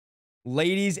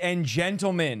Ladies and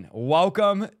gentlemen,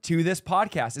 welcome to this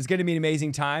podcast. It's going to be an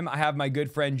amazing time. I have my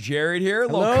good friend Jarrod here.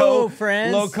 Hello,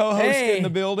 friends. Little co-host in the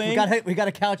building. We got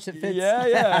a couch that fits.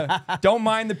 Yeah. Don't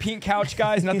mind the pink couch,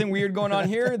 guys. Nothing weird going on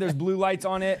here. There's blue lights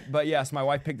on it. But yes, my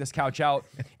wife picked this couch out.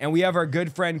 And we have our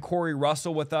good friend Corey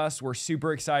Russell with us. We're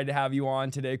super excited to have you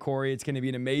on today, Corey. It's going to be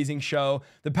an amazing show.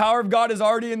 The power of God is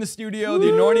already in the studio.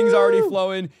 The anointing's already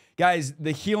flowing. Guys,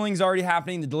 the healing's already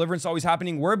happening. The deliverance is always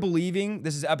happening. We're believing.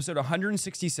 This is episode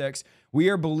 166. We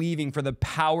are believing for the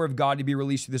power of God to be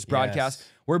released through this broadcast. Yes.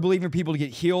 We're believing for people to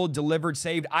get healed, delivered,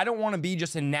 saved. I don't want to be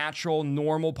just a natural,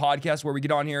 normal podcast where we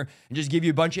get on here and just give you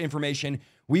a bunch of information.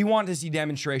 We want to see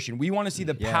demonstration. We want to see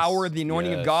the power of the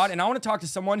anointing of God. And I want to talk to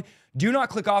someone. Do not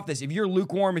click off this. If you're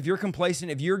lukewarm, if you're complacent,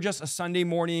 if you're just a Sunday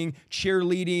morning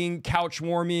cheerleading, couch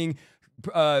warming,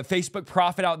 Facebook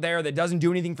prophet out there that doesn't do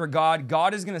anything for God,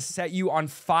 God is going to set you on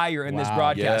fire in this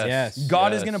broadcast. Yes.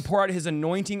 God is going to pour out his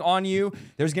anointing on you.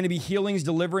 There's going to be healings,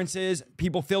 deliverances,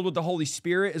 people filled with the Holy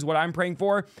Spirit is what I'm praying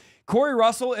for. Corey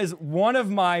Russell is one of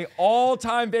my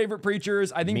all-time favorite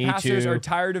preachers. I think pastors are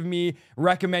tired of me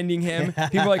recommending him.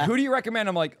 People are like, who do you recommend?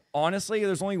 I'm like, honestly,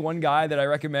 there's only one guy that I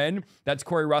recommend. That's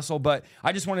Corey Russell. But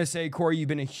I just want to say, Corey, you've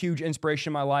been a huge inspiration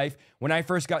in my life. When I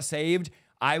first got saved,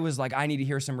 I was like, I need to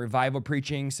hear some revival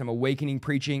preaching, some awakening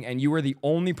preaching, and you were the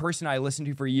only person I listened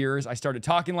to for years. I started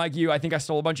talking like you. I think I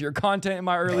stole a bunch of your content in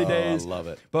my early days. I love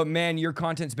it. But man, your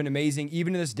content's been amazing.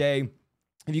 Even to this day,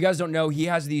 if you guys don't know, he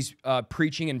has these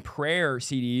preaching and prayer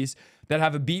CDs that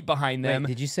have a beat behind them. Wait,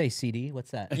 did you say CD?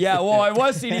 What's that? Yeah, well, it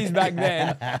was CDs back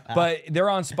then, but they're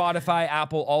on Spotify,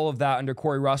 Apple, all of that under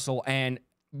Corey Russell. And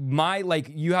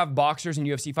you have boxers and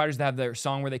UFC fighters that have their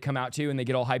song where they come out to and they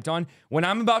get all hyped on. When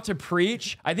I'm about to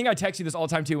preach, I think I text you this all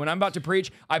the time too. When I'm about to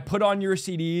preach, I put on your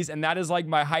CDs and that is like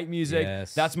my hype music.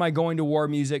 Yes. That's my going to war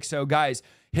music. So guys,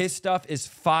 his stuff is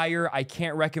fire. I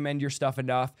can't recommend your stuff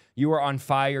enough. You are on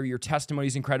fire. Your testimony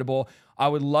is incredible. I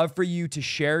would love for you to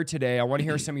share today. I want to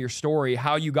hear some of your story,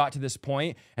 how you got to this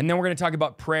point. And then we're going to talk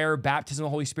about prayer, baptism of the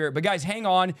Holy Spirit. But guys, hang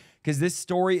on, because this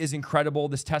story is incredible.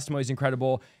 This testimony is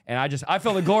incredible. And I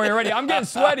feel the glory already. I'm getting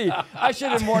sweaty. I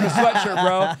should have worn a sweatshirt,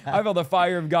 bro. I feel the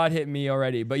fire of God hitting me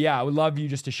already. But yeah, I would love you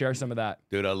just to share some of that.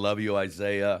 Dude, I love you,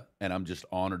 Isaiah. And I'm just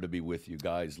honored to be with you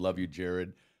guys. Love you,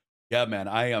 Jarrod. Yeah,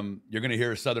 man, you're going to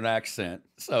hear a Southern accent.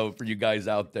 So for you guys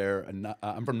out there,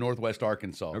 I'm from Northwest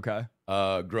Arkansas. Okay.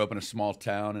 Grew up in a small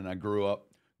town, and I grew up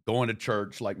going to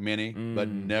church like many, but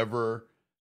never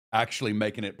actually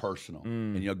making it personal.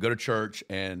 And, go to church,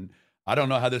 and I don't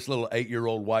know how this little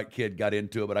 8-year-old white kid got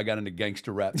into it, but I got into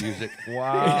gangster rap music.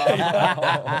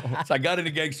 Wow. So I got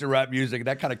into gangster rap music.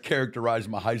 That kind of characterized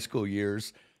my high school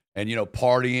years. And,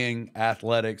 partying,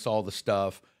 athletics, all the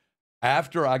stuff.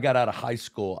 After I got out of high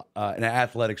school and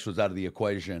athletics was out of the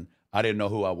equation, I didn't know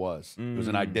who I was. It was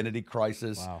an identity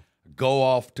crisis. Wow. Go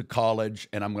off to college,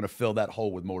 and I'm going to fill that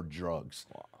hole with more drugs,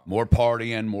 more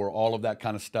partying, more all of that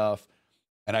kind of stuff.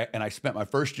 And I spent my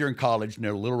first year in college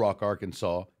near Little Rock,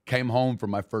 Arkansas, came home for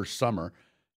my first summer.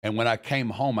 And when I came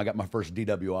home, I got my first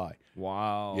DWI.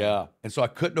 Wow. Yeah. And so I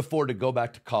couldn't afford to go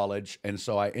back to college. And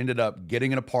so I ended up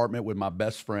getting an apartment with my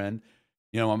best friend.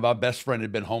 My best friend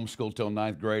had been homeschooled till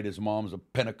 9th grade. His mom's a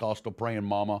Pentecostal praying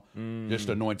mama, just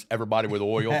anoints everybody with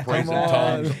oil, praising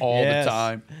tongues all the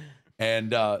time.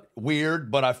 And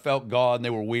weird, but I felt God, and they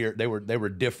were weird. They were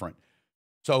different.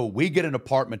 So we get an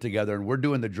apartment together, and we're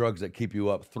doing the drugs that keep you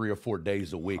up 3 or 4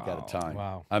 days a week at a time.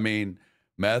 Wow. I mean,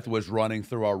 meth was running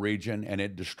through our region, and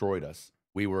it destroyed us.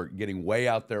 We were getting way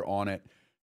out there on it.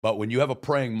 But when you have a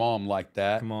praying mom like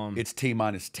that, it's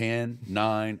T-minus 10,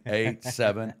 9, 8,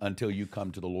 7 until you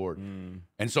come to the Lord.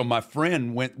 And so my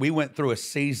friend we went through a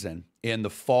season in the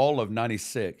fall of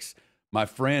 96. My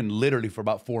friend literally for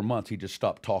about 4 months, he just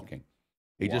stopped talking.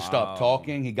 He just stopped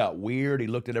talking. He got weird. He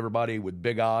looked at everybody with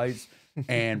big eyes.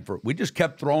 And we just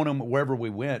kept throwing him wherever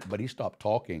we went, but he stopped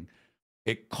talking.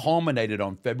 It culminated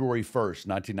on February 1st,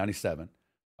 1997.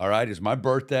 All right, it's my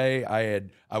birthday.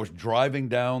 I was driving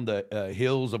down the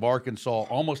hills of Arkansas,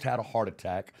 almost had a heart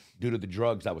attack due to the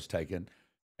drugs I was taking.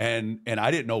 And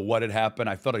I didn't know what had happened.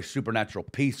 I felt a supernatural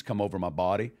peace come over my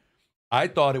body. I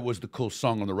thought it was the cool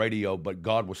song on the radio, but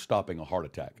God was stopping a heart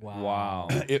attack. Wow.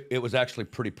 It was actually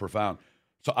pretty profound.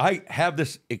 So I have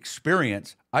this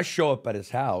experience. I show up at his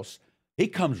house. He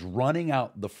comes running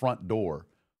out the front door,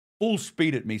 full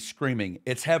speed at me, screaming,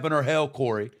 "It's heaven or hell,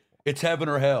 Corey. It's heaven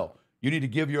or hell. You need to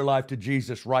give your life to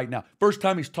Jesus right now." First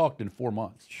time he's talked in 4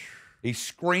 months. He's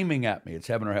screaming at me, "It's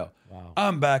heaven or hell." Wow.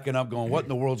 I'm backing up going, what in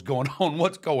the world's going on?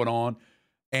 What's going on?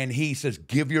 And he says,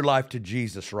 "Give your life to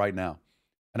Jesus right now."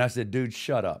 And I said, "Dude,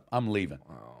 shut up. I'm leaving."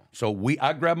 Wow. So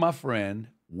I grabbed my friend.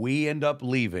 We end up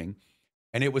leaving.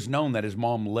 And it was known that his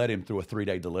mom led him through a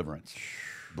 3-day deliverance,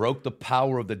 broke the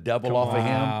power of the devil off of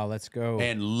him. Wow, let's go.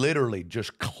 And literally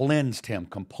just cleansed him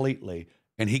completely.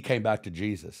 And he came back to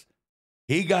Jesus.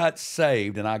 He got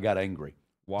saved and I got angry.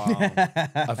 Wow.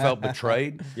 I felt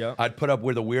betrayed. Yep. I'd put up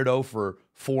with a weirdo for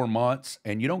 4 months,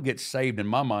 and you don't get saved in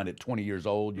my mind at 20 years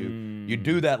old. You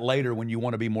do that later when you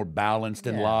want to be more balanced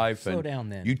in life. Slow down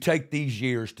then. You take these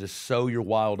years to sow your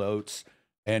wild oats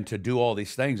and to do all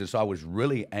these things. And so I was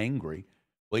really angry.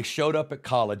 Well, he showed up at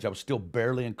college. I was still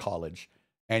barely in college.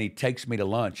 And he takes me to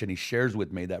lunch and he shares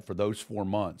with me that for those 4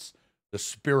 months, the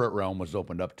spirit realm was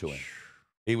opened up to him.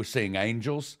 He was seeing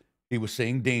angels. He was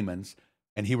seeing demons.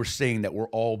 And he was seeing that we're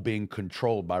all being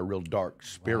controlled by real dark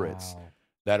spirits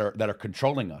that are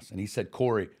controlling us. And he said,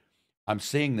 Corey, I'm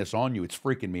seeing this on you. It's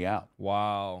freaking me out.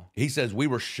 Wow. He says, we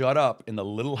were shut up in the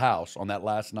little house on that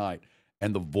last night.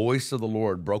 And the voice of the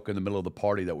Lord broke in the middle of the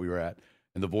party that we were at.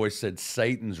 And the voice said,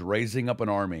 Satan's raising up an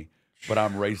army, but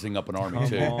I'm raising up an army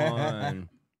too. Come on.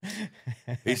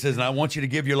 He says, and I want you to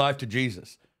give your life to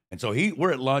Jesus. And so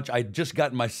we're at lunch. I just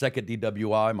gotten my second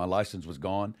DWI. My license was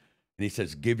gone. And he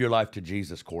says, give your life to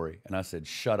Jesus, Corey. And I said,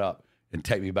 shut up and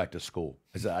take me back to school.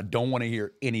 I said, I don't want to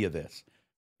hear any of this.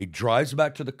 He drives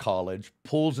back to the college,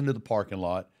 pulls into the parking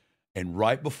lot, and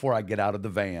right before I get out of the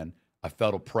van, I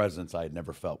felt a presence I had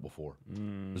never felt before.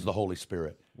 It was the Holy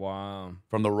Spirit. Wow.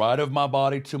 From the right of my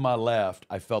body to my left,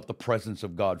 I felt the presence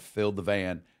of God fill the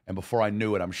van. And before I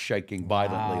knew it, I'm shaking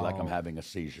violently like I'm having a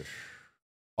seizure.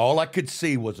 All I could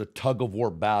see was a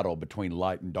tug-of-war battle between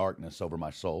light and darkness over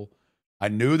my soul. I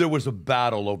knew there was a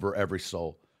battle over every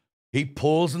soul. He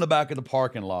pulls in the back of the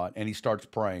parking lot and he starts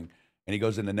praying. And he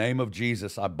goes, in the name of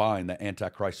Jesus, I bind the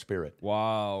Antichrist spirit.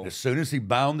 Wow. And as soon as he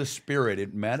bound the spirit,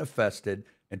 it manifested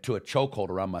into a chokehold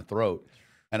around my throat.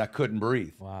 And I couldn't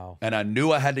breathe. Wow. And I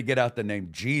knew I had to get out the name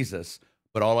Jesus,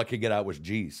 but all I could get out was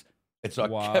Jeez. And so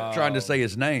I kept trying to say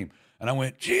his name. And I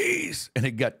went, Jeez. And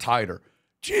it got tighter.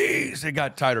 Jeez, it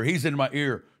got tighter. He's in my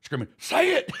ear screaming,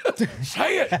 say it,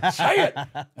 say it, say it.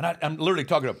 And I'm literally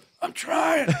talking to him, I'm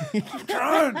trying.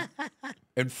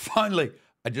 And finally,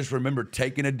 I just remember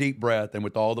taking a deep breath and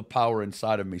with all the power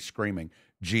inside of me screaming,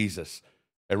 Jesus.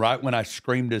 And right when I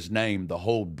screamed his name, the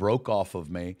hold broke off of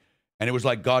me. And it was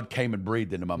like God came and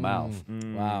breathed into my mouth.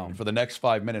 Wow. And for the next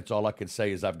 5 minutes, all I could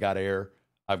say is, I've got air,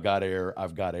 I've got air,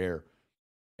 I've got air.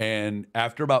 And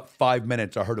after about 5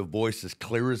 minutes, I heard a voice as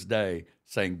clear as day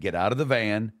saying, get out of the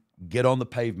van, get on the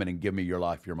pavement and give me your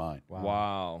life, your mind.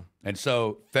 Wow. And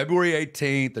so February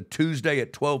 18th, a Tuesday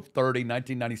at 12:30,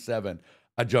 1997,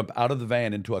 I jump out of the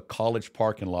van into a college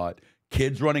parking lot,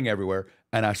 kids running everywhere,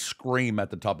 and I scream at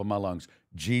the top of my lungs,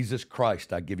 Jesus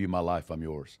Christ, I give you my life, I'm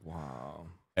yours. Wow.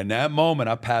 In that moment,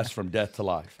 I passed from death to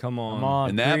life. Come on. Come on.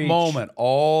 In that Preach. moment,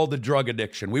 all the drug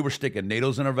addiction, we were sticking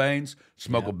needles in our veins,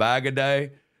 smoke a bag a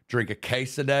day, drink a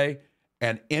case a day,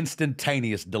 and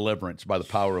instantaneous deliverance by the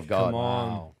power of God. Come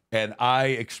on. Wow. And I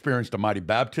experienced a mighty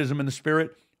baptism in the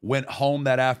Spirit, went home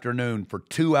that afternoon for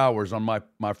 2 hours on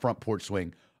my front porch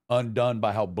swing, undone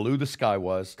by how blue the sky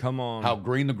was, Come on. how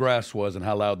green the grass was, and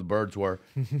how loud the birds were.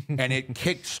 And it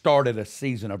kick-started a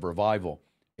season of revival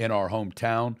in our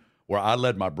hometown where I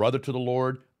led my brother to the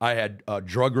Lord. I had a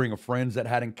drug ring of friends that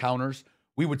had encounters.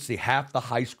 We would see half the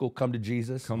high school come to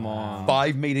Jesus. Come on.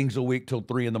 5 meetings a week till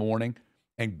 3 in the morning.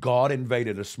 And God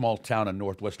invaded a small town in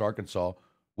northwest Arkansas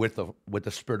with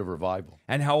the spirit of revival.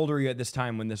 And how old were you at this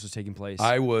time when this was taking place?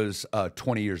 I was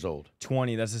 20 years old.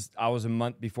 20. I was 2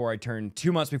 months before I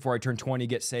turned 20,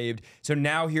 get saved. So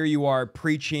now here you are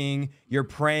preaching, you're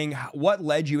praying. What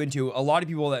led you into, a lot of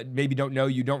people that maybe don't know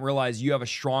you don't realize you have a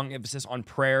strong emphasis on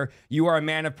prayer. You are a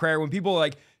man of prayer. When people are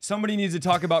like, somebody needs to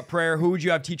talk about prayer, who would you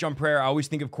have teach on prayer? I always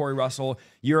think of Corey Russell.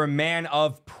 You're a man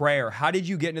of prayer. How did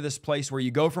you get into this place where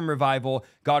you go from revival,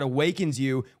 God awakens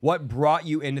you? What brought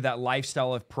you into that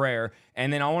lifestyle of prayer?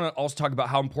 And then I want to also talk about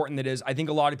how important that is. I think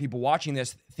a lot of people watching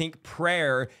this think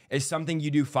prayer is something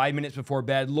you do 5 minutes before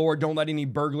bed. Lord, don't let any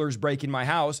burglars break in my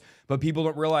house. But people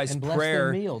don't realize And bless prayer.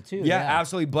 their meal, too. Yeah,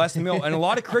 absolutely. Bless the meal. And a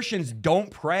lot of Christians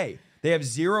don't pray. They have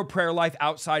zero prayer life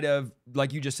outside of,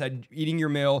 like you just said, eating your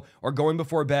meal or going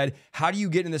before bed. How do you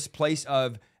get in this place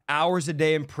of hours a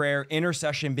day in prayer,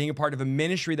 intercession, being a part of a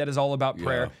ministry that is all about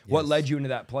prayer? What led you into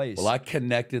that place? Well, I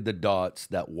connected the dots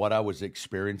that what I was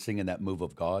experiencing in that move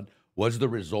of God was the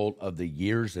result of the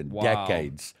years and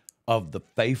decades of the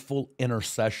faithful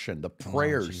intercession, the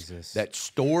prayers that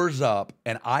stores up,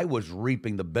 and I was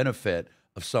reaping the benefit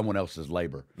of someone else's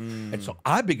labor. And so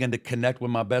I began to connect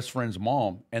with my best friend's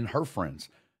mom and her friends.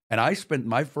 And I spent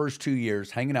my first 2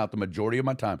 years hanging out the majority of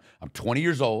my time. I'm 20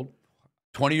 years old,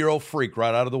 20-year-old freak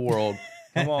right out of the world.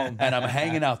 Come on. And I'm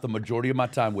hanging out the majority of my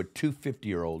time with two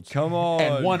 50-year-olds. Come on.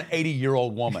 And one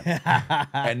 80-year-old woman.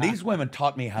 And these women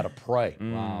taught me how to pray.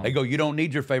 Wow. They go, you don't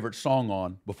need your favorite song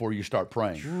on before you start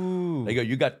praying. Ooh. They go,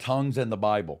 you got tongues in the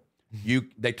Bible.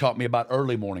 They taught me about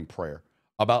early morning prayer,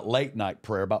 about late night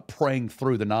prayer, about praying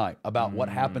through the night, about what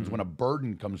happens when a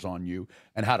burden comes on you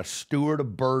and how to steward a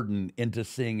burden into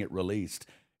seeing it released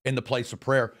in the place of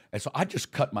prayer. And so I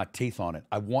just cut my teeth on it.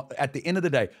 At the end of the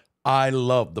day, I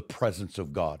love the presence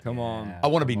of God. Come on. I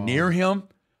want to be near him.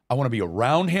 I want to be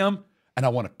around him, and I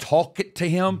want to talk it to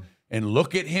him and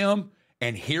look at him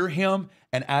and hear him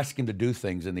and ask him to do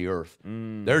things in the earth.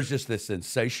 There's just this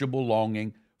insatiable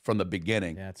longing from the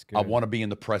beginning. That's good. I want to be in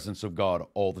the presence of God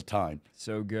all the time.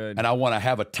 So good. And I want to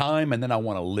have a time, and then I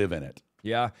want to live in it.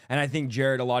 Yeah. And I think,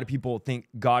 Jarrod, a lot of people think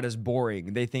God is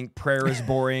boring. They think prayer is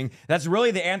boring. That's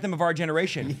really the anthem of our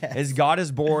generation. Yes. Is God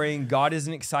is boring. God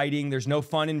isn't exciting. There's no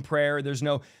fun in prayer.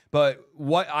 But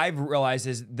what I've realized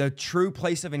is the true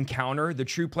place of encounter, the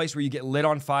true place where you get lit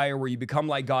on fire, where you become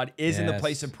like God, is in the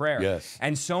place of prayer. Yes.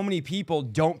 And so many people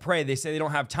don't pray. They say they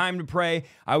don't have time to pray.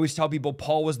 I always tell people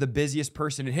Paul was the busiest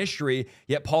person in history,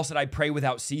 yet Paul said, I pray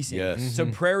without ceasing. Yes. So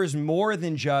prayer is more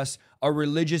than just a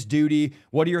religious duty.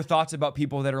 What are your thoughts about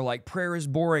people that are like, prayer is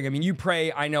boring? I mean, you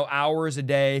pray, I know, hours a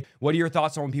day. What are your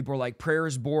thoughts on when people are like, prayer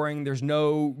is boring? There's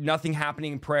nothing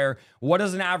happening in prayer. What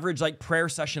does an average like prayer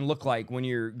session look like when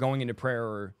you're going into prayer?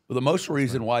 Or Well, the most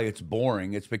reason why it's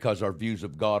boring, it's because our views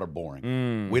of God are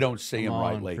boring. We don't see him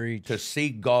rightly. Preach. To see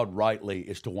God rightly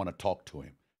is to want to talk to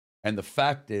him. And the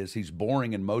fact is, he's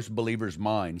boring in most believers'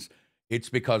 minds. It's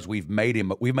because we've made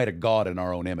a God in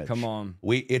our own image. Come on.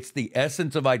 It's the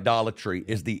essence of idolatry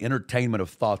is the entertainment of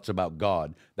thoughts about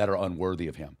God that are unworthy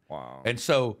of him. Wow. And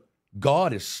so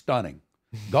God is stunning.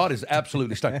 God is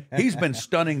absolutely stunning. He's been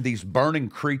stunning these burning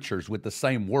creatures with the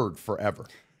same word forever.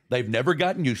 They've never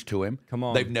gotten used to him. Come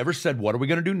on. They've never said, what are we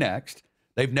going to do next?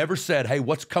 They've never said, hey,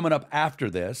 what's coming up after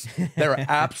this? They're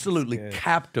absolutely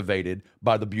captivated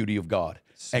by the beauty of God.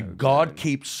 And God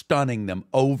keeps stunning them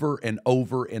over and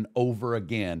over and over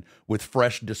again with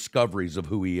fresh discoveries of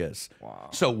who he is. Wow.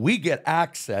 So we get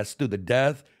access through the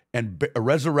death and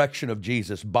resurrection of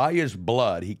Jesus. By his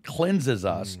blood, he cleanses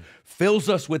us, fills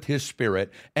us with his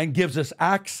spirit, and gives us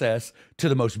access to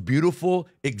the most beautiful,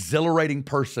 exhilarating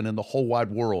person in the whole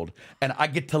wide world. And I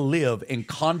get to live in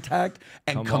contact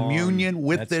and communion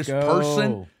with this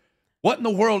person. What in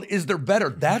the world is there better?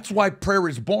 That's why prayer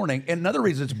is boring. And another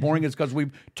reason it's boring is because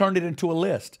we've turned it into a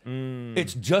list.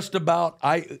 It's just about,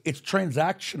 it's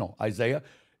transactional, Isaiah.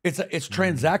 It's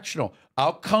transactional.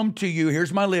 I'll come to you,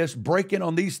 here's my list, break in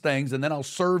on these things, and then I'll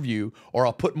serve you, or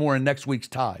I'll put more in next week's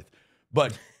tithe.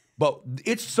 But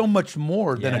it's so much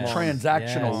more than a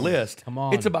transactional list. Come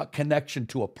on. It's about connection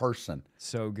to a person.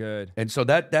 So good. And so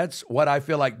that's what I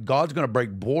feel like God's going to break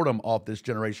boredom off this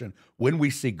generation when we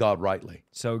see God rightly.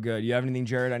 So good. You have anything,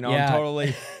 Jarrod? I know Yeah. I'm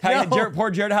totally. No.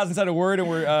 Poor Jarrod hasn't said a word, and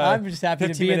we're. I'm just happy to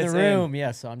 15 be in the minutes room.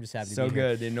 Yeah, so I'm just happy to So be here.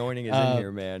 good. The anointing is in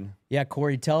here, man. Yeah,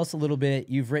 Corey, tell us a little bit.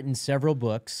 You've written several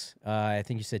books. I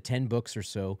think you said 10 books or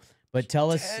so. But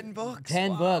tell us 10 books.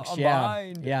 10 Wow, books, I'm yeah.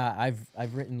 behind. Yeah,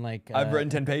 I've written like I've written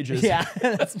 10 pages. Yeah,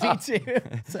 that's me too.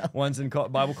 So, Once in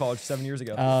Bible college 7 years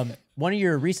ago. one of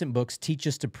your recent books, Teach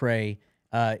Us to Pray.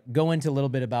 Go into a little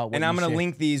bit about what And I'm going to share.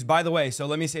 link these. By the way, so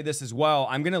let me say this as well.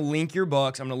 I'm going to link your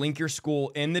books. I'm going to link your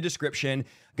school in the description.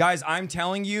 Guys, I'm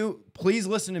telling you, please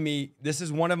listen to me. This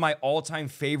is one of my all-time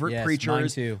favorite Yes, preachers. mine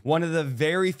too. One of the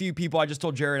very few people, I just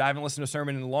told Jarrod, I haven't listened to a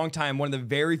sermon in a long time. One of the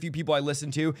very few people I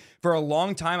listened to for a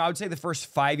long time. I would say the first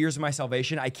 5 years of my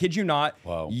salvation. I kid you not.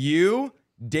 Wow. You,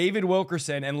 David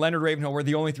Wilkerson, and Leonard Ravenhill were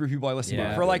the only 3 people I listened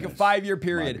to for like a 5-year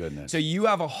period. goodness. So you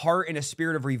have a heart and a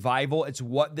spirit of revival. It's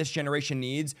what this generation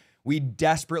needs. We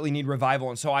desperately need revival.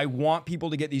 And so I want people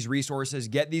to get these resources,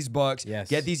 get these books, Yes.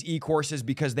 get these e-courses,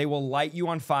 because they will light you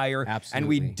on fire. And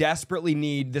we Absolutely. desperately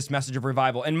need this message of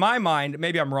revival. In my mind,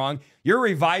 maybe I'm wrong, you're a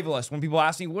revivalist. When people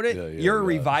ask me, you're a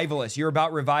revivalist. You're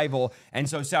about revival. And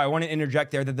so I want to interject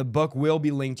there that the book will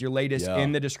be linked, your latest,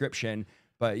 in the description.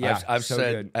 But yeah, I've so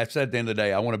said good. at the end of the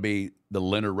day, I want to be the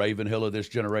Leonard Ravenhill of this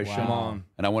generation. Wow. Come on.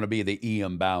 And I want to be the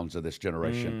E.M. Bounds of this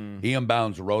generation. E.M.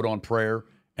 Bounds wrote on prayer,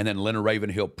 and then Leonard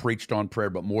Ravenhill preached on prayer,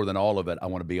 but more than all of it, I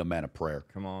want to be a man of prayer.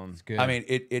 Come on. Good. I mean,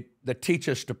 the Teach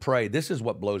Us to Pray, this is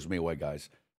what blows me away, guys.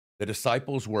 The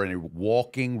disciples were in a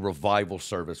walking revival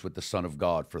service with the Son of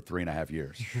God for 3.5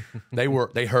 years.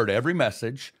 They heard every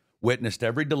message, witnessed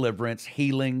every deliverance,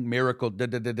 healing, miracle,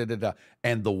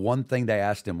 and the one thing they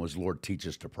asked him was, Lord, teach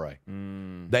us to pray.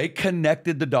 They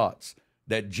connected the dots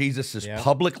that Jesus'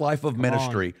 public life of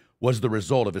ministry was the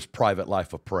result of his private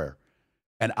life of prayer.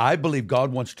 And I believe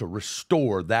God wants to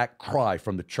restore that cry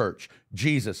from the church.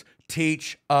 Jesus,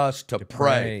 teach us to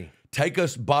pray. Take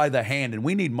us by the hand. And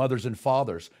we need mothers and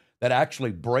fathers that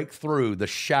actually break through the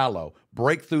shallow,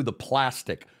 break through the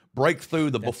plastic, break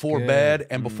through the before bed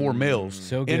and before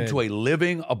meals into a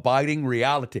living, abiding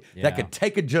reality that could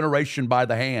take a generation by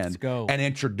the hand and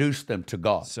introduce them to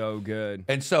God. So good.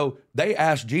 And so they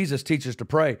asked Jesus, teach us to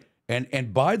pray.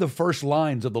 And by the first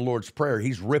lines of the Lord's Prayer,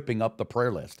 he's ripping up the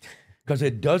prayer list. Because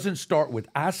it doesn't start with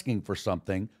asking for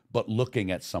something, but looking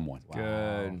at someone.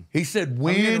 Good. He said, I'm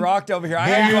getting rocked over here. I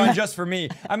had you on just for me.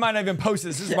 I might not even post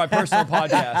this. This is my personal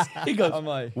podcast. He goes, I'm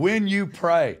like, when you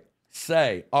pray,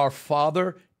 say, our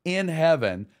Father in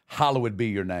heaven, hallowed be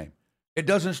your name. It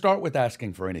doesn't start with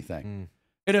asking for anything.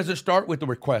 It doesn't start with the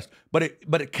request, but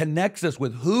it connects us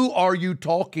with who are you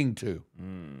talking to?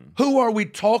 Who are we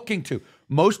talking to?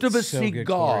 Most of us see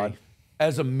God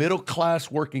as a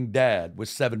middle-class working dad with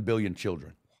 7 billion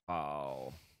children.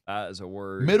 wow, that is a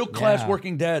word. Middle-class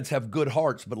working dads have good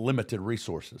hearts but limited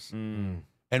resources.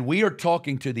 And we are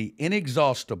talking to the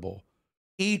inexhaustible,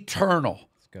 eternal,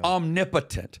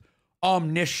 omnipotent,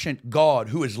 omniscient God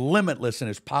who is limitless in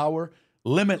his power,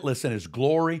 limitless in his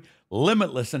glory,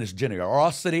 limitless in his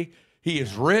generosity. He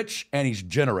is rich and he's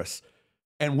generous.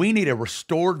 And we need a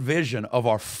restored vision of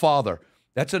our Father.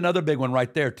 That's another big one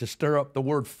right there. To stir up the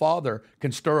word Father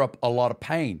can stir up a lot of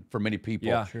pain for many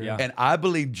people. And I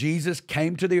believe Jesus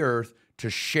came to the earth to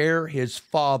share his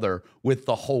Father with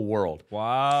the whole world.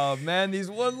 Wow, man, these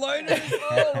one-liners.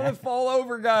 Oh, I'm going to fall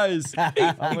over, guys.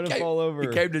 I'm going to fall over. He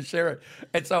came to share it.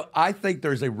 And so I think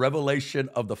there's a revelation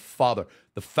of the Father.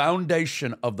 The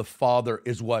foundation of the Father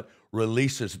is what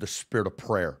releases the spirit of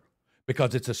prayer,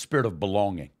 because it's a spirit of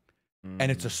belonging.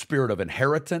 And it's a spirit of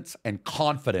inheritance and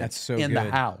confidence in the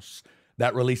house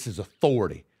that releases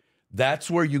authority. That's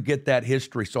where you get that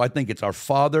history. So I think it's our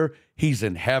Father. He's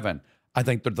in heaven. I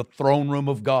think the throne room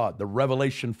of God, the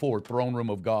Revelation 4 throne room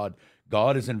of God,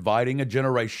 God is inviting a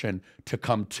generation to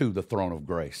come to the throne of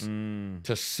grace,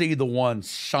 to see the one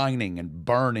shining and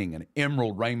burning, and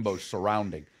emerald rainbows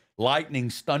surrounding,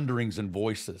 lightnings, thunderings, and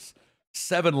voices.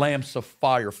 7 lamps of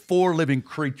fire, 4 living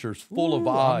creatures full of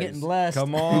eyes. I'm getting blessed.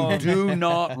 Come on. Who do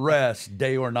not rest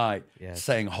day or night,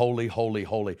 saying, holy, holy,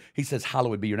 holy. He says,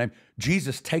 hallowed be your name.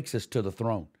 Jesus takes us to the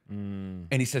throne. And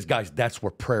he says, guys, that's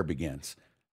where prayer begins.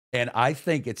 And I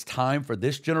think it's time for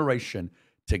this generation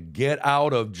to get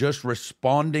out of just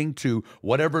responding to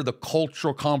whatever the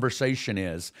cultural conversation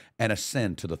is and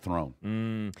ascend to the throne.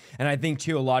 And I think,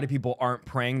 too, a lot of people aren't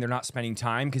praying. They're not spending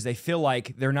time because they feel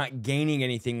like they're not gaining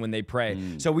anything when they pray.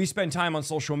 So we spend time on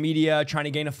social media trying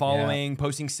to gain a following,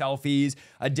 posting selfies,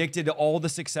 addicted to all the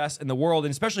success in the world,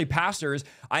 and especially pastors.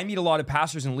 I meet a lot of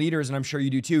pastors and leaders, and I'm sure you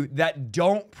do too, that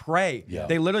don't pray.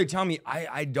 They literally tell me,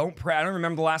 I don't pray. I don't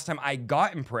remember the last time I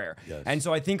got in prayer. And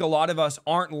so I think a lot of us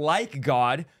aren't like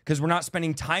God because we're not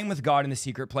spending time with God in the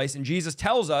secret place. And Jesus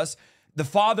tells us the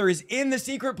Father is in the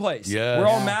secret place. We're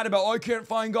all mad about, oh, I can't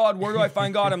find God. Where do I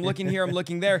find God? I'm looking here, I'm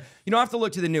looking there. You don't have to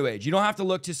look to the New Age. You don't have to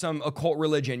look to some occult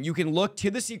religion. You can look to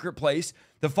the secret place.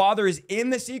 The Father is in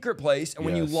the secret place. And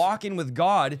when you lock in with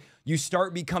God, you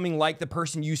start becoming like the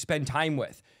person you spend time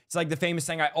with. It's like the famous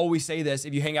saying, I always say this,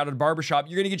 if you hang out at a barbershop,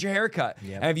 you're going to get your hair cut.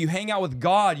 And if you hang out with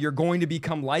God, you're going to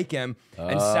become like him.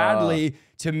 And sadly,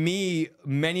 to me,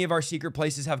 many of our secret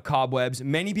places have cobwebs.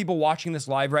 Many people watching this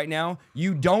live right now,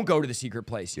 you don't go to the secret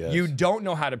place. You don't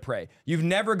know how to pray. You've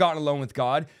never gotten alone with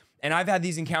God. And I've had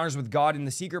these encounters with God in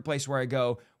the secret place where I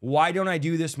go, why don't I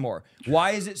do this more?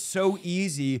 Why is it so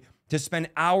easy to spend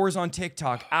hours on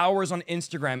TikTok, hours on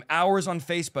Instagram, hours on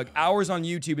Facebook, hours on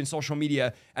YouTube and social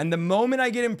media? And the moment I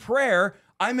get in prayer,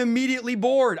 I'm immediately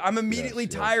bored. I'm immediately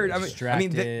tired. I mean,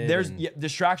 there's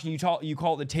distraction. You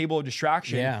call it the table of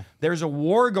distraction. There's a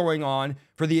war going on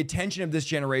for the attention of this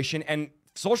generation, and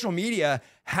social media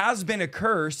has been a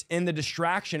curse in the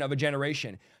distraction of a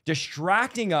generation,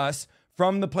 distracting us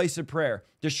from the place of prayer,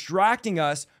 distracting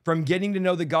us from getting to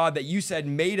know the God that you said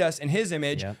made us in his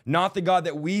image, not the God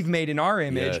that we've made in our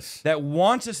image, that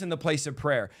wants us in the place of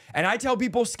prayer. And I tell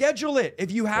people, schedule it.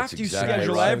 If you have to,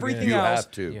 schedule everything else.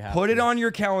 Put it on your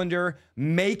calendar.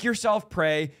 Make yourself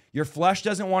pray. Your flesh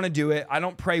doesn't want to do it. I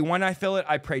don't pray when I feel it.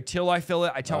 I pray till I feel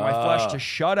it. I tell my flesh to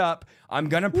shut up. I'm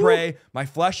going to pray. My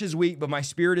flesh is weak, but my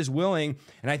spirit is willing.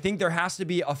 And I think there has to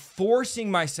be a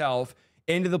forcing myself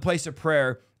into the place of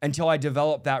prayer until I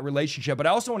develop that relationship. But I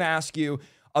also want to ask you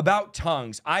about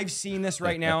tongues. I've seen this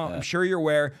right now. I'm sure you're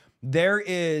aware. There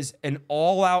is an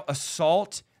all-out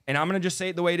assault, and I'm going to just say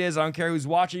it the way it is. I don't care who's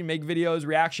watching, make videos,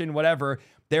 reaction, whatever.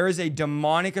 there is a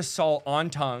demonic assault on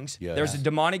tongues. Yes. There's a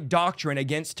demonic doctrine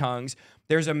against tongues.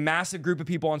 There's a massive group of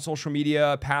people on social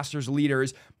media, pastors,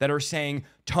 leaders, that are saying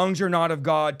tongues are not of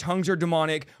God, tongues are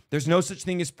demonic. There's no such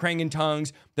thing as praying in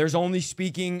tongues. There's only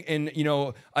speaking in,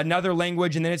 another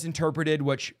language and then it's interpreted,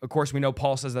 which of course we know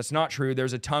Paul says that's not true.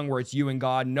 There's a tongue where it's you and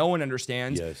God, no one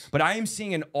understands. Yes. But I am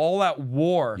seeing an all-out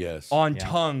war on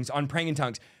tongues, on praying in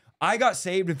tongues. I got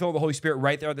saved and filled with the Holy Spirit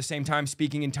right there at the same time,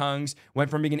 speaking in tongues.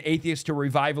 Went from being an atheist to a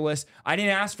revivalist. I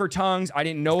didn't ask for tongues. I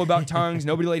didn't know about tongues.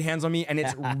 Nobody laid hands on me, and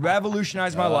it's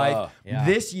revolutionized my life. Yeah.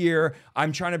 This year,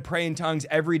 I'm trying to pray in tongues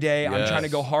every day. I'm trying to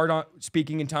go hard on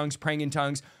speaking in tongues, praying in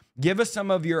tongues. Give us some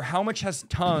of how much has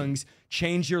tongues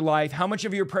changed your life? How much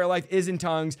of your prayer life is in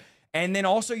tongues? And then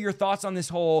also your thoughts on this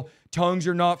whole tongues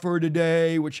are not for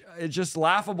today, which is just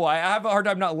laughable. I have a hard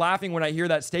time not laughing when I hear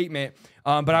that statement,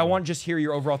 but I want to just hear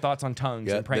your overall thoughts on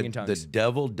tongues and praying in tongues. The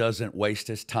devil doesn't waste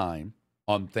his time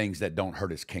on things that don't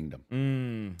hurt his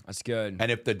kingdom. That's good. And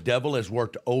if the devil has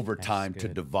worked overtime to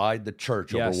divide the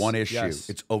church over one issue,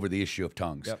 it's over the issue of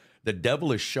tongues. Yep. The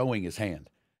devil is showing his hand.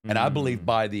 And I believe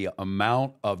by the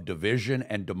amount of division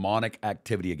and demonic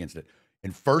activity against it.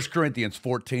 In 1 Corinthians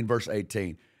 14, verse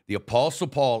 18, the Apostle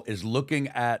Paul is looking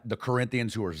at the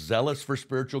Corinthians who are zealous for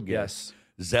spiritual gifts,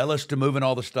 zealous to move in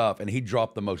all the stuff, and he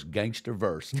dropped the most gangster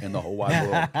verse in the whole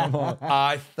wide world.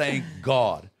 I thank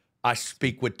God I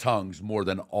speak with tongues more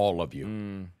than all of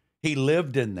you. He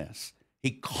lived in this. He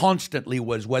constantly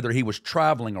was, whether he was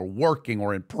traveling or working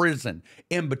or in prison,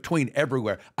 in between,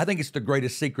 everywhere. I think it's the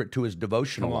greatest secret to his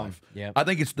devotional life. Yep. I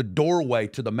think it's the doorway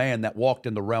to the man that walked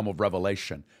in the realm of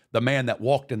revelation, the man that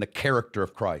walked in the character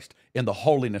of Christ, in the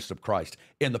holiness of Christ,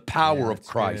 in the power of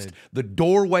Christ. Good. The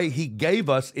doorway he gave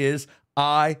us is,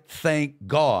 I thank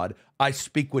God I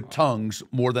speak with tongues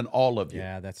more than all of you.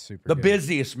 Yeah, that's super The good.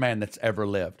 busiest man that's ever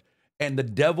lived. And the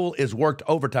devil is worked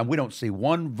overtime. We don't see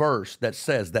one verse that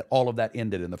says that all of that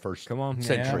ended in the first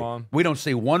century. We don't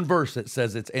see one verse that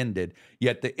says it's ended.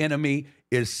 Yet the enemy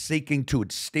is seeking to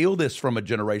steal this from a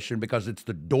generation because it's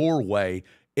the doorway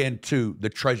into the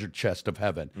treasure chest of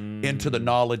heaven, into the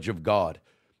knowledge of God.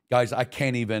 Guys, I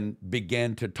can't even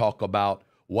begin to talk about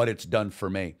what it's done for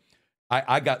me.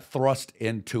 I got thrust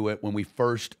into it when we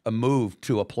first moved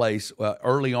to a place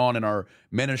early on in our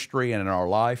ministry and in our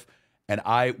life.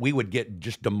 And we would get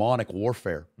just demonic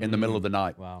warfare in the middle of the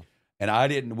night. Wow.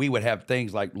 And we would have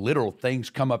things like literal things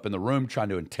come up in the room trying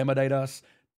to intimidate us,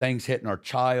 things hitting our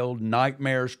child,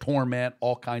 nightmares, torment,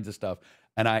 all kinds of stuff.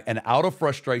 And out of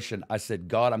frustration, I said,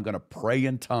 God, I'm going to pray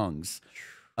in tongues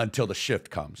until the shift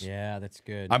comes. Yeah, that's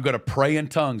good. I'm going to pray in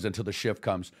tongues until the shift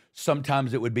comes.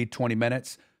 Sometimes it would be 20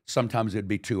 minutes. Sometimes it'd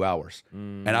be 2 hours.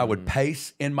 And I would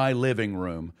pace in my living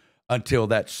room until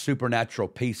that supernatural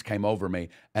peace came over me,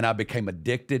 and I became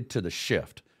addicted to the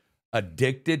shift.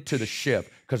 Addicted to the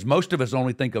shift. Because most of us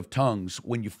only think of tongues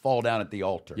when you fall down at the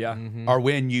altar. Yeah. Or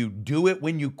when you do it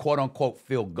when you, quote unquote,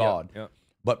 feel God. Yeah.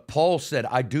 But Paul said,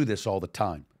 I do this all the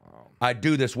time. I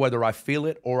do this whether I feel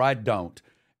it or I don't.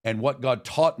 And what God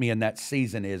taught me in that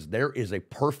season is there is a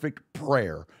perfect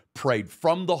prayer prayed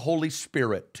from the Holy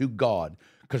Spirit to God,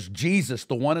 because Jesus,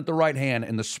 the one at the right hand,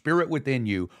 and the Spirit within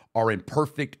you are in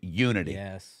perfect unity.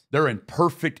 Yes. They're in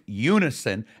perfect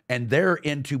unison, and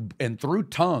and through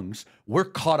tongues, we're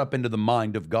caught up into the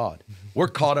mind of God. We're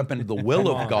caught up into the will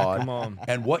of God.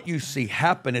 And what you see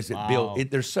happen is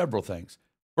there's several things.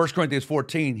 1 Corinthians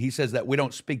 14, he says that we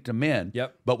don't speak to men,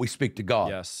 but we speak to God.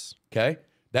 Yes. Okay?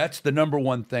 That's the number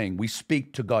one thing. We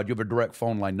speak to God. You have a direct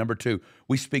phone line. Number two,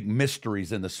 we speak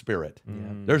mysteries in the Spirit.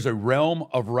 There's a realm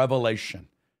of revelation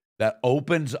that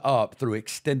opens up through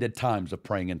extended times of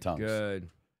praying in tongues. Good.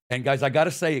 And guys, I got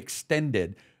to say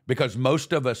extended because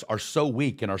most of us are so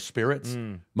weak in our spirits.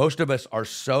 Most of us are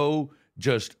so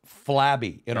just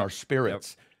flabby in our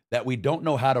spirits that we don't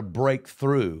know how to break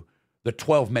through the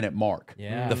 12-minute mark, the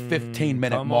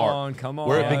 15-minute mark,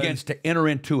 where it begins to enter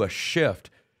into a shift.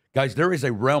 Guys, there is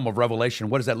a realm of revelation.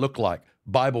 What does that look like?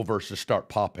 Bible verses start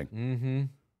popping.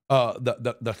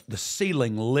 The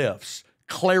ceiling lifts.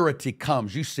 Clarity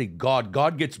comes. You see God.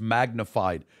 God gets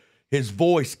magnified. His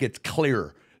voice gets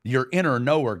clearer. Your inner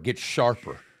knower gets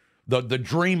sharper. The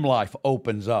dream life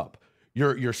opens up.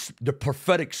 The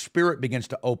prophetic spirit begins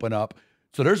to open up.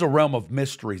 So there's a realm of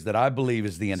mysteries that I believe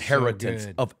is the inheritance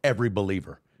of every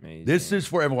believer. Amazing. This is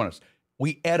for everyone else.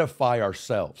 We edify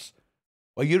ourselves.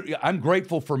 Well, I'm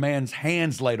grateful for man's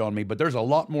hands laid on me, but there's a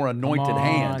lot more anointed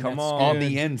hands on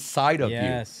the inside of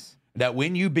you. That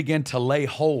when you begin to lay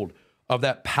hold of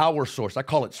that power source, I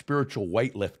call it spiritual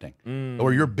weightlifting,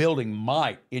 or you're building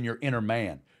might in your inner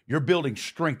man. You're building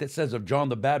strength. It says of John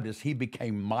the Baptist, he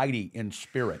became mighty in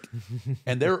spirit.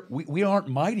 And we aren't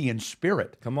mighty in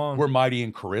spirit. Come on. We're mighty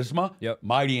in charisma,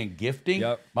 mighty in gifting,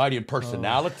 mighty in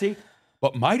personality.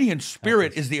 But mighty in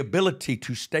spirit is the ability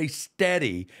to stay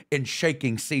steady in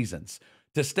shaking seasons,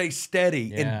 to stay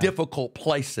steady in difficult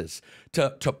places,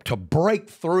 to break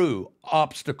through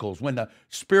obstacles. When the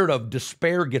spirit of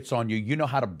despair gets on you, you know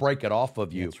how to break it off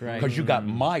of you because you got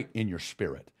might in your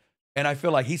spirit. And I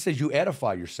feel like he says you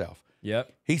edify yourself.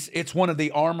 It's one of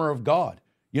the armor of God.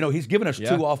 You know, he's given us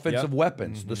two offensive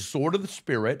weapons, the sword of the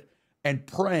Spirit and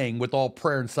praying with all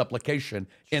prayer and supplication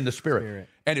in the Spirit.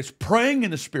 And it's praying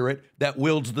in the Spirit that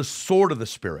wields the sword of the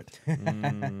Spirit.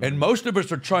 And most of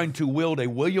us are trying to wield a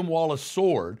William Wallace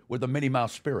sword with a Minnie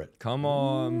Mouse spirit. Come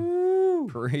on.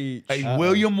 Preach. A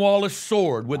William Wallace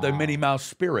sword with a Minnie Mouse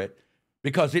spirit,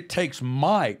 because it takes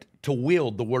might to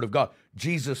wield the word of God.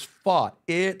 Jesus fought.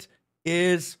 It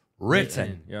is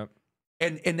written.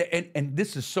 And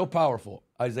this is so powerful,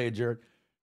 Isaiah, Jarrod,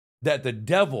 that the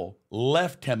devil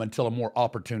left him until a more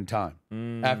opportune time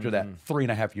after that,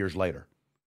 3.5 years later.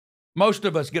 Most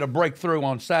of us get a breakthrough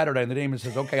on Saturday, and the demon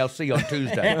says, okay, I'll see you on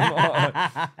Tuesday.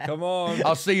 Come on.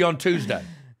 I'll see you on Tuesday.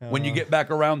 When you get back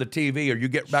around the TV, or you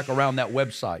get back around that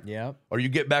website, or you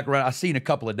get back around, I'll see you in a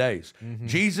couple of days.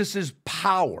 Jesus's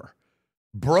power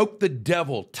broke the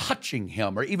devil touching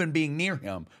him or even being near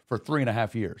him for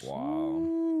 3.5 years.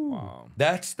 Wow.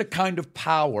 That's the kind of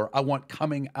power I want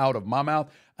coming out of my mouth,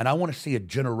 and I want to see a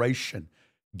generation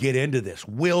get into this,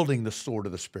 wielding the sword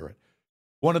of the Spirit.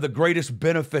 One of the greatest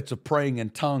benefits of praying in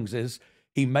tongues is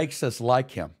he makes us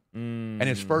like him, and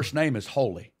his first name is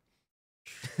Holy.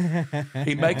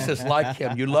 He makes us like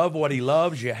him. You love what he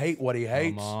loves, you hate what he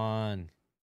hates. Come on.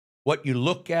 What you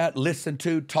look at, listen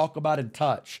to, talk about, and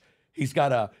touch. He's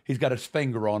got his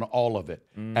finger on all of it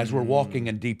as we're walking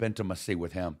in deep intimacy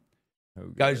with him.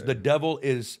 Guys, the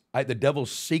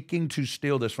devil's seeking to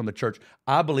steal this from the church.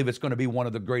 I believe it's going to be one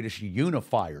of the greatest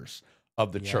unifiers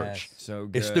of the church. So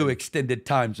good. It's through extended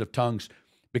times of tongues,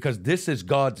 because this is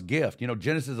God's gift. You know,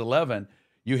 Genesis 11,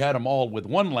 you had them all with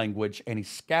one language, and he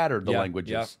scattered the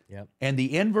languages. And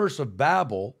the inverse of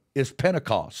Babel is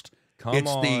Pentecost.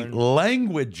 It's the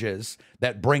languages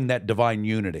that bring that divine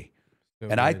unity.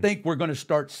 And I think we're going to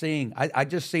start seeing, I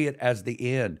just see it as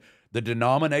the end. The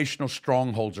denominational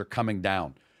strongholds are coming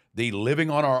down. The living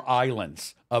on our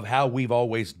islands of how we've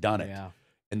always done it.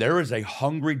 And there is a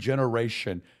hungry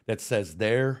generation that says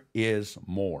there is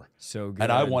more. So good. And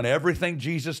I want everything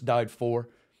Jesus died for,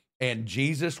 and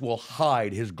Jesus will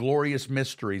hide his glorious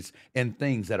mysteries in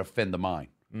things that offend the mind.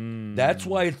 That's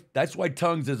why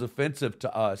tongues is offensive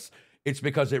to us. It's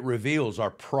because it reveals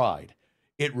our pride.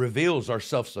 It reveals our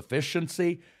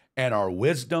self-sufficiency and our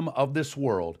wisdom of this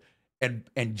world.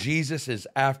 And Jesus is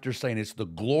after saying it's the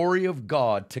glory of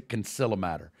God to conceal a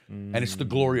matter. And it's the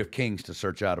glory of kings to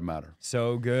search out a matter.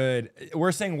 So good.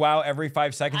 We're saying wow every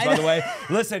 5 seconds, by the way.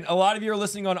 Listen, a lot of you are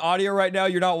listening on audio right now.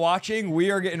 You're not watching. We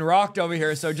are getting rocked over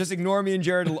here. So just ignore me and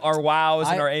Jarrod, our wows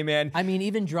and our amen. I mean,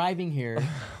 even driving here,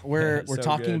 we're So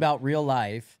talking good. about real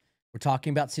life. We're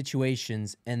talking about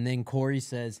situations. And then Corey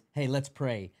says, hey, let's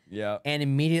pray. And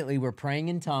immediately we're praying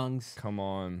in tongues. Come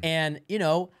on. And, you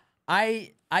know,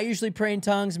 I usually pray in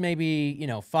tongues maybe,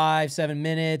 5-7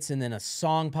 minutes, and then a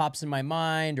song pops in my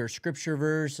mind or scripture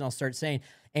verse, and I'll start saying,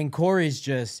 and Corey's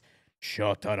just,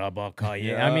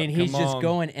 I mean, he's just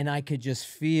going, and I could just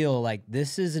feel like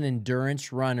this is an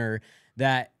endurance runner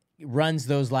that runs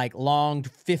those like long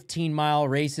 15-mile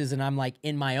races, and I'm like,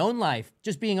 in my own life,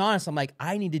 just being honest, I'm like,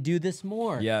 I need to do this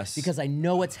more. Because I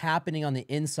know what's happening on the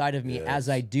inside of me as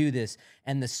I do this,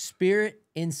 and the spirit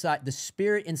inside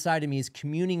of me is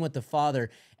communing with the Father,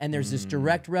 and there's this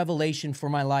direct revelation for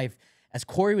my life. As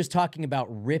Corey was talking about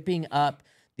ripping up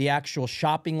the actual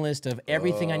shopping list of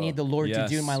everything I need the Lord to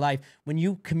do in my life. When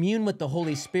you commune with the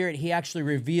Holy Spirit, he actually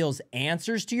reveals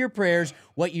answers to your prayers,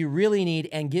 what you really need,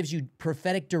 and gives you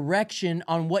prophetic direction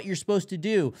on what you're supposed to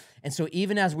do. And so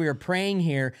even as we were praying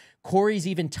here, Corey's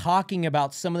even talking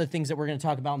about some of the things that we're going to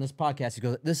talk about in this podcast. He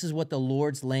goes, this is what the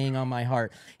Lord's laying on my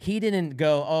heart. He didn't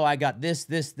go, oh, I got this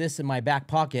in my back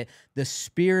pocket. The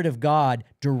Spirit of God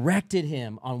directed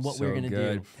him on what we're going to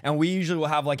do. And we usually will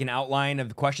have like an outline of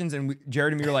the questions, and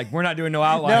Jarrod and me are like, we're not doing no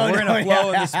outline. We're going to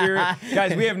flow in the Spirit.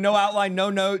 Guys, we have no outline,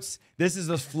 no notes. This is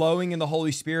us flowing in the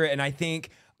Holy Spirit, and I think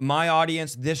my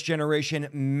audience, this generation,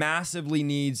 massively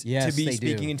needs to be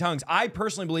speaking in tongues. I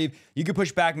personally believe, you could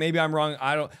push back, maybe I'm wrong,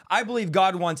 I believe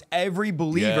God wants every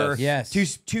believer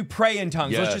to pray in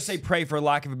tongues. Let's just say pray, for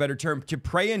lack of a better term, to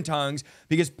pray in tongues,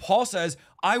 because Paul says,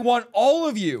 I want all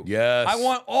of you. I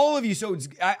want all of you. So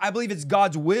I believe it's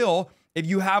God's will if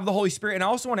you have the Holy Spirit, and I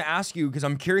also want to ask you, because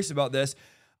I'm curious about this,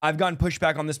 I've gotten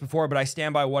pushback on this before, but I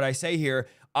stand by what I say here.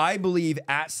 I believe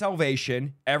at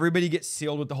salvation, everybody gets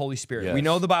sealed with the Holy Spirit. Yes. We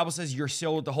know the Bible says you're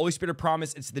sealed with the Holy Spirit of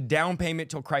promise. It's the down payment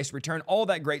till Christ's return, all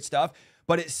that great stuff.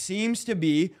 But it seems to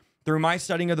be, through my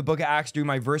studying of the book of Acts, through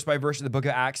my verse by verse of the book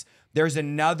of Acts, there's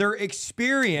another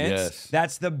experience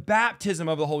that's the baptism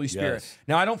of the Holy Spirit.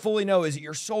 Now, I don't fully know. Is it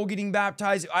your soul getting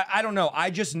baptized? I don't know. I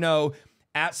just know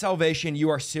at salvation, you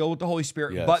are sealed with the Holy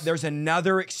Spirit, but there's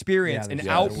another experience, an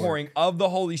outpouring of the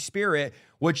Holy Spirit,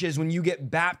 which is when you get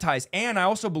baptized. And I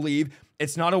also believe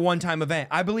it's not a one-time event.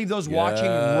 I believe those watching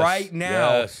right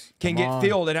now can get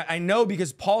filled. And I know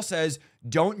because Paul says,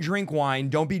 don't drink wine,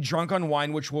 don't be drunk on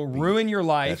wine, which will ruin your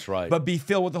life, but be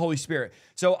filled with the Holy Spirit.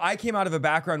 So I came out of a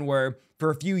background where for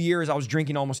a few years, I was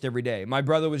drinking almost every day. My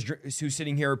brother who's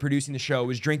sitting here producing the show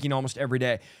was drinking almost every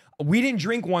day. We didn't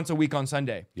drink once a week on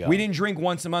Sunday. We didn't drink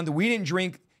once a month. We didn't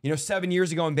drink, 7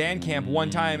 years ago in band camp one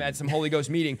time at some Holy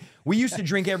Ghost meeting. We used to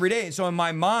drink every day. And so in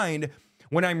my mind,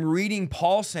 when I'm reading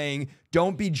Paul saying,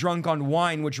 don't be drunk on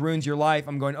wine, which ruins your life,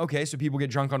 I'm going, okay, so people get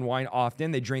drunk on wine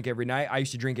often. They drink every night. I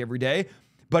used to drink every day.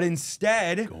 But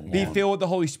instead, be filled with the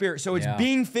Holy Spirit. So it's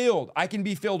being filled. I can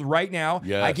be filled right now.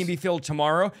 I can be filled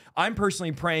tomorrow. I'm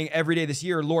personally praying every day this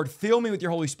year, Lord, fill me with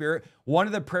your Holy Spirit. One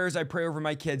of the prayers I pray over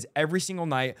my kids every single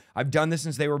night, I've done this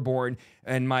since they were born,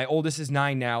 and my oldest is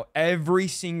 9 now. Every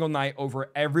single night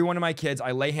over every one of my kids,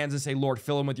 I lay hands and say, Lord,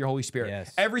 fill them with your Holy Spirit.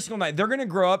 Every single night. They're going to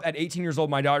grow up at 18 years old.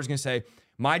 My daughter's going to say,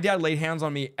 my dad laid hands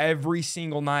on me every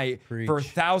single night for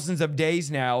thousands of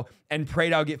days now and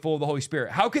prayed I'll get full of the Holy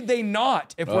Spirit. How could they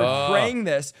not if we're praying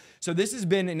this? So this has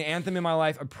been an anthem in my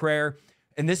life, a prayer,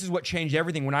 and this is what changed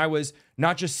everything. When I was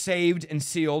not just saved and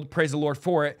sealed, praise the Lord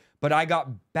for it, but I got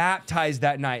baptized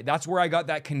that night. That's where I got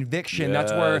that conviction.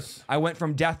 That's where I went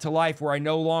from death to life, where I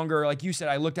no longer, like you said,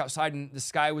 I looked outside and the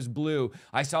sky was blue.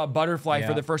 I saw a butterfly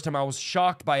for the first time. I was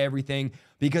shocked by everything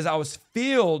because I was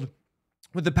filled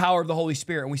with the power of the Holy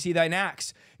Spirit. And we see that in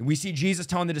Acts. And we see Jesus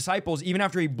telling the disciples, even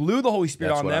after he blew the Holy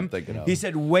Spirit on them, he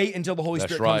said, wait until the Holy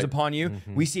Spirit comes upon you.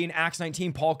 We see in Acts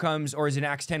 19, Paul comes, or is in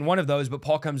Acts 10, one of those, but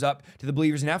Paul comes up to the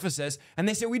believers in Ephesus, and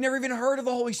they say, we've never even heard of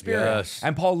the Holy Spirit.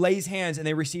 And Paul lays hands and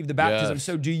they receive the baptism.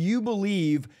 So do you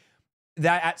believe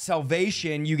that at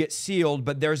salvation you get sealed,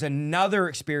 but there's another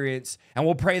experience, and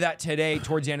we'll pray that today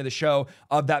towards the end of the show,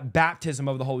 of that baptism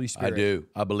of the Holy Spirit? I do.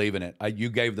 I believe in it. You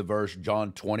gave the verse,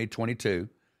 John 20:22.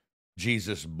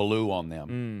 Jesus blew on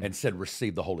them and said,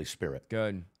 receive the Holy Spirit.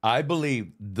 Good. I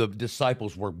believe the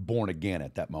disciples were born again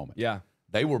at that moment.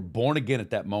 They were born again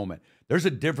at that moment. There's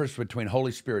a difference between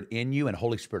Holy Spirit in you and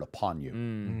Holy Spirit upon you.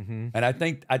 And I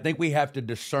think we have to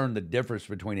discern the difference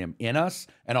between him in us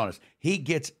and on us. He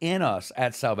gets in us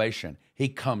at salvation. He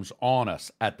comes on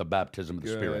us at the baptism of the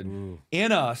Spirit.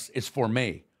 In us is for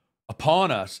me.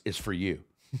 Upon us is for you.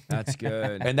 That's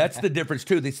good. And that's the difference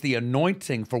too. It's the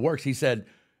anointing for works. He said,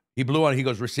 he blew on it. He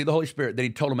goes, receive the Holy Spirit. Then he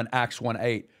told him in Acts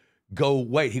 1:8, go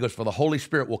wait. He goes, for the Holy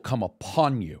Spirit will come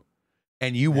upon you,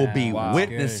 and you will be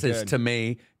witnesses to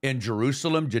me in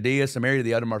Jerusalem, Judea, Samaria,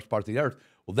 the uttermost part of the earth.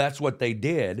 Well, that's what they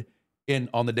did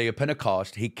on the day of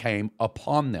Pentecost. He came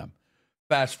upon them.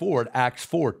 Fast forward, Acts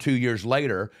 4, 2 years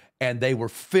later, and they were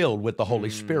filled with the Holy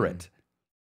Spirit.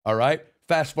 All right?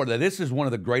 Fast forward. Now, this is one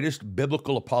of the greatest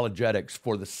biblical apologetics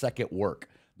for the second work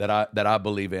that I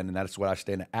believe in, and that's what I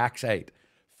stand in. Acts 8.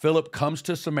 Philip comes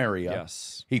to Samaria.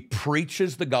 He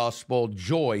preaches the gospel.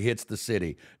 Joy hits the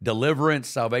city. Deliverance,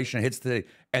 salvation hits the city.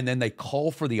 And then they call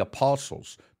for the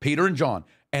apostles, Peter and John.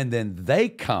 And then they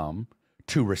come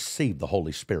to receive the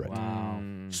Holy Spirit.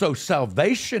 So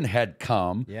salvation had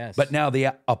come, but now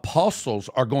the apostles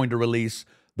are going to release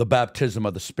the baptism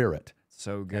of the Spirit.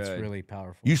 So good. That's really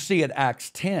powerful. You see at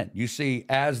Acts 10, you see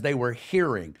as they were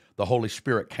hearing, the Holy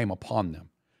Spirit came upon them.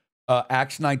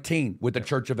 Acts 19 with the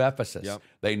church of Ephesus.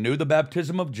 They knew the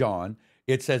baptism of John.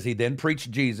 It says he then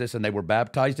preached Jesus and they were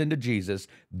baptized into Jesus.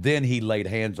 Then he laid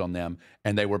hands on them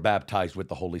and they were baptized with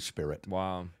the Holy Spirit.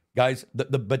 Wow. Guys,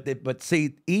 but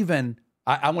see, even,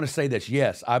 I want to say this.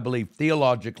 Yes, I believe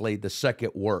theologically the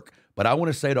second work, but I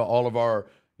want to say to all of our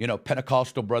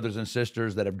Pentecostal brothers and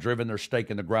sisters that have driven their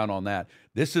stake in the ground on that,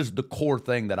 this is the core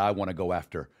thing that I want to go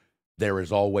after. There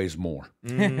is always more.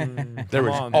 There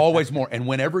is always more. And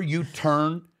whenever you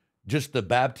turn just the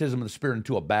baptism of the Spirit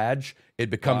into a badge, it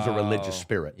becomes a religious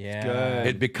spirit.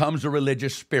 It becomes a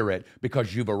religious spirit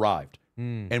because you've arrived.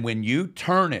 And when you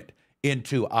turn it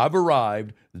into, I've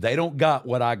arrived, they don't got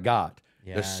what I got.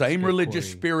 The same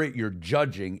religious spirit you're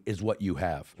judging is what you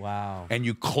have. And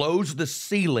you close the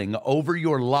ceiling over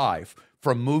your life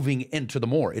from moving into the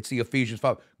more. It's the Ephesians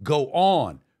 5. Go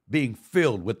on being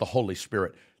filled with the Holy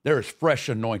Spirit. there is fresh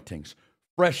anointings,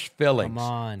 fresh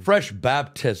fillings, fresh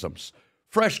baptisms,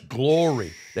 fresh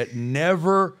glory that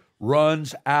never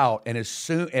runs out. And as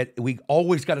soon as we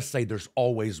always got to say, there's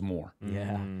always more.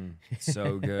 Yeah.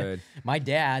 So good. My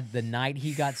dad, the night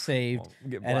he got saved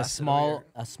at a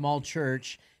small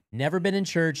church, never been in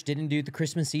church, didn't do the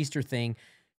Christmas Easter thing,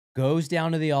 goes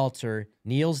down to the altar,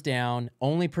 kneels down,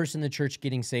 only person in the church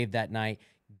getting saved that night,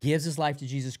 gives his life to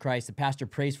Jesus Christ. The pastor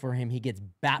prays for him. He gets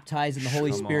baptized in the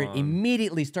Holy Spirit,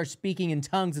 immediately starts speaking in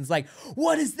tongues, and it's like,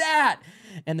 what is that?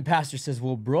 And the pastor says,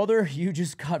 well, brother, you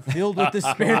just got filled with the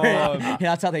Spirit.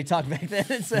 That's how they talked back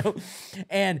then.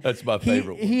 And that's my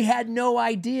favorite one. He had no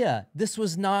idea. This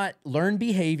was not learned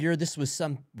behavior. This was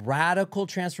some radical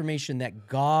transformation that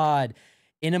God,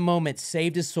 in a moment,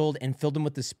 saved his soul and filled him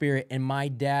with the Spirit. And my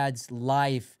dad's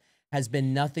life has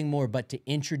been nothing more but to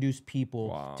introduce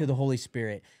people to the Holy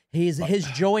Spirit. His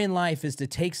joy in life is to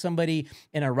take somebody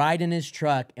in a ride in his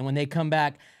truck, and when they come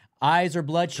back, eyes are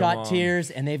bloodshot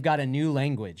tears, and they've got a new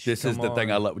language. This is the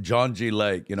thing I love. John G.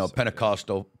 Lake,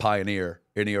 Pentecostal pioneer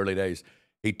in the early days,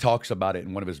 he talks about it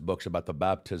in one of his books about the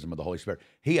baptism of the Holy Spirit.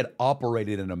 He had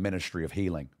operated in a ministry of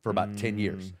healing for about 10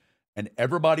 years. And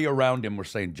everybody around him were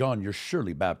saying, John, you're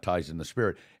surely baptized in the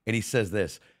Spirit. And he says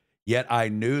this, yet I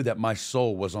knew that my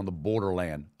soul was on the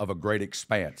borderland of a great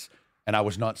expanse, and I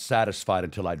was not satisfied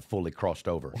until I'd fully crossed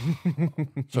over.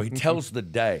 So he tells the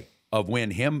day of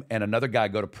when him and another guy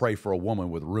go to pray for a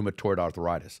woman with rheumatoid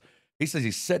arthritis. He says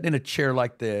he's sitting in a chair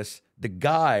like this. The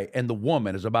guy and the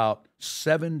woman is about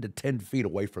 7 to 10 feet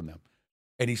away from them.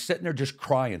 And he's sitting there just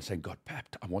crying, saying, God,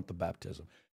 I want the baptism.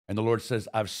 And the Lord says,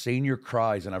 I've seen your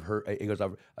cries and I've heard, he goes,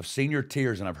 I've seen your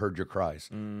tears and I've heard your cries.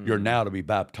 You're now to be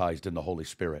baptized in the Holy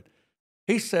Spirit.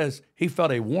 He says he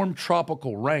felt a warm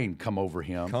tropical rain come over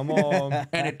him. Come on.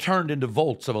 And it turned into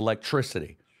volts of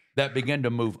electricity that began to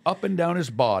move up and down his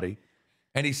body.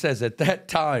 And he says at that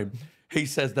time, he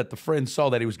says that the friend saw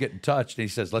that he was getting touched. And he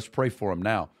says, let's pray for him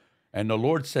now. And the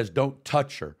Lord says, don't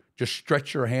touch her. Just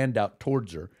stretch your hand out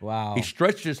towards her. Wow. He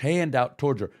stretched his hand out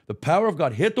towards her. The power of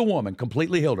God hit the woman,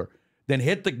 completely healed her. Then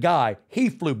hit the guy. He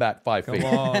flew back 5 feet.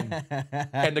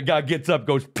 And the guy gets up,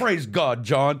 goes, praise God,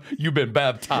 John, you've been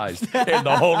baptized in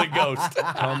the Holy Ghost.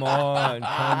 Come on.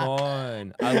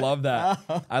 I love that.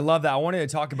 I wanted to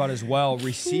talk about as well,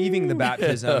 receiving the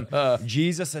baptism.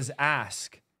 Jesus says,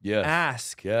 ask. Yes.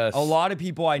 Ask. Yes. A lot of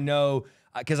people I know,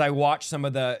 because I watch some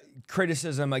of the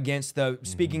criticism against the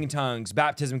speaking in tongues,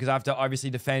 baptism, because I have to obviously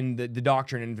defend the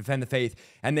doctrine and defend the faith.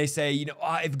 And they say,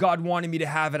 if God wanted me to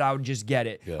have it, I would just get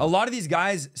it. Yeah. A lot of these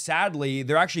guys, sadly,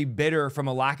 they're actually bitter from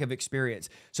a lack of experience.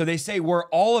 So they say, we're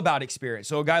all about experience.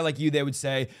 So a guy like you, they would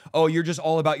say, oh, you're just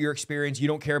all about your experience. You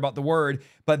don't care about the word.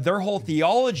 But their whole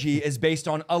theology is based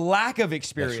on a lack of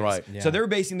experience. That's right. Yeah. So they're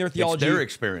basing their theology. It's their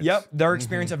experience. Yep. Their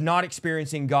experience of not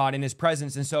experiencing God in his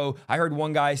presence. And so I heard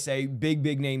one guy say,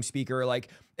 big name speaker, like,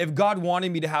 if God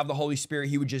wanted me to have the Holy Spirit,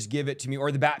 he would just give it to me,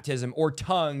 or the baptism, or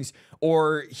tongues,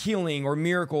 or healing, or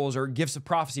miracles, or gifts of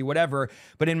prophecy, whatever.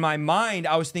 But in my mind,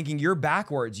 I was thinking, you're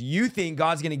backwards. You think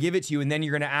God's going to give it to you, and then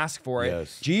you're going to ask for it.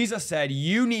 Yes. Jesus said,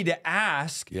 you need to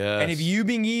ask. Yes. And if you,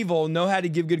 being evil, know how to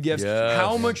give good gifts,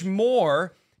 how much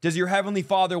more does your Heavenly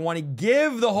Father want to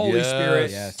give the Holy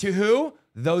Spirit to who?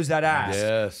 Those that ask.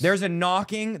 Yes. There's a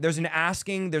knocking, there's an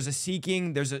asking, there's a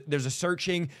seeking, there's a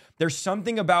searching. There's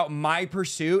something about my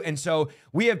pursuit. And so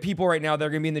we have people right now that are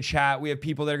going to be in the chat. We have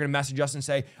people that are going to message us and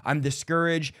say, I'm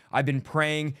discouraged. I've been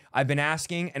praying. I've been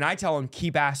asking. And I tell them,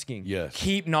 keep asking. Yes.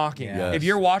 Keep knocking. Yes. If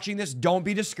you're watching this, don't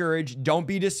be discouraged. Don't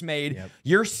be dismayed. Yep.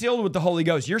 You're sealed with the Holy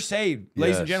Ghost. You're saved.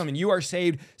 Ladies and gentlemen, you are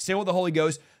saved, sealed with the Holy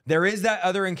Ghost. There is that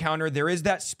other encounter. There is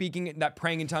that speaking, that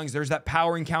praying in tongues. There's that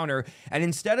power encounter. And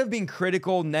instead of being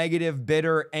critical, negative,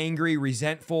 bitter, angry,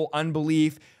 resentful,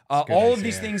 unbelief, all of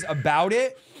these things about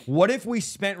it, what if we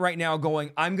spent right now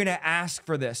going, I'm going to ask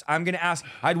for this. I'm going to ask.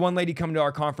 I had one lady come to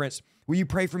our conference. Will you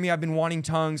pray for me? I've been wanting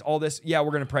tongues, all this. Yeah,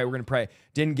 we're going to pray. We're going to pray.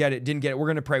 Didn't get it. We're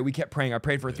going to pray. We kept praying. I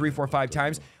prayed for her 3, 4, 5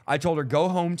 times. I told her, go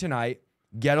home tonight,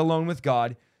 get alone with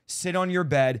God, sit on your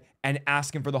bed and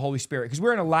ask him for the Holy Spirit. Because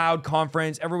we're in a loud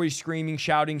conference. Everybody's screaming,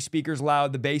 shouting, speakers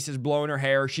loud. The bass is blowing her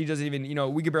hair. She doesn't even,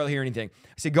 we could barely hear anything.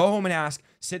 I said, go home and ask.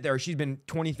 Sit there. She's been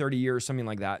 20, 30 years, something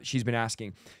like that. She's been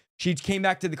asking. She came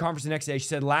back to the conference the next day. She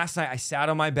said, last night I sat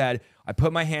on my bed. I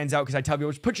put my hands out because I tell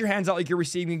people, put your hands out like you're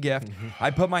receiving a gift. I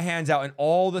put my hands out and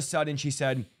all of a sudden, she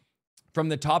said, from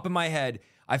the top of my head,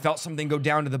 I felt something go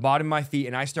down to the bottom of my feet,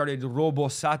 and I started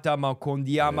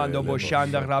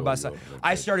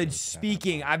I started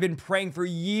speaking. I've been praying for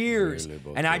years,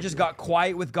 and I just got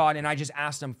quiet with God, and I just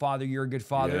asked him, Father, you're a good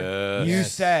Father. You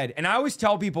said, and I always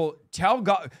tell people, tell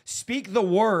God, speak the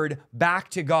word back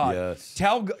to God.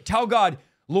 Tell God,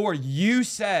 Lord, you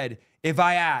said, if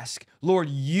I ask, Lord,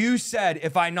 you said,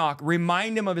 if I knock,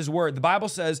 remind him of his word. The Bible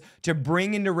says to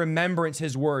bring into remembrance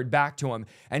his word back to him.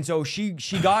 And so she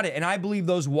got it. And I believe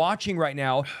those watching right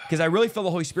now, because I really feel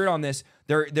the Holy Spirit on this,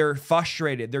 they're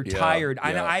frustrated, they're tired.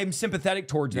 I am sympathtic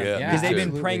towards them because they've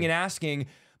been praying and asking.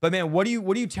 But man, what do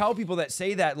you tell people that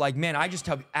say that? Like, man, I just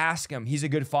ask him. He's a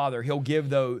good father. He'll give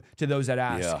to those that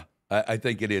ask. Yeah, I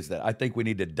think it is that. I think we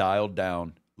need to dial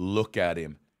down, look at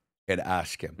him, and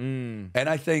ask him. And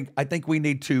I think we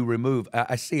need to remove,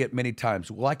 I see it many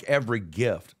times, like every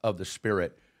gift of the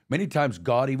Spirit, many times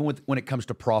God, even when it comes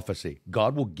to prophecy,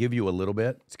 God will give you a little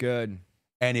bit. It's good.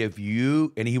 And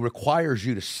he requires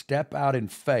you to step out in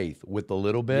faith with a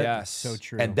little bit. Yes. So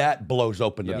true. And that blows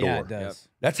open the door. Yeah, it does.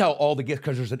 That's how all the gifts,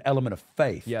 because there's an element of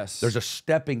faith. Yes. There's a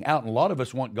stepping out. And a lot of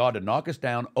us want God to knock us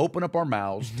down, open up our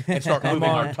mouths, and start moving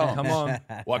our tongues. Come on.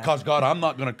 Well, because God, I'm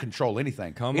not going to control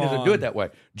anything. Come He doesn't on. do it that way.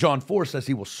 John 4 says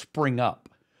he will spring up.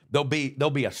 There'll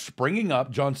be a springing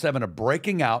up. John 7, a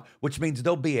breaking out, which means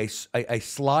there'll be a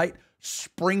slight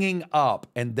springing up.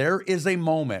 And there is a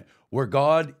moment where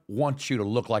God wants you to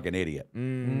look like an idiot.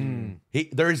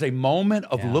 There is a moment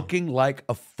of looking like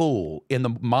a fool in the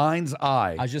mind's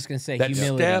eye. I was just going to say that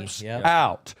humility. steps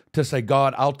out to say,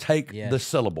 God, I'll take the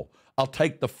syllable. I'll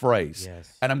take the phrase.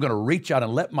 And I'm going to reach out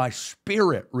and let my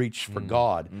spirit reach for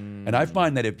God. And I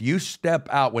find that if you step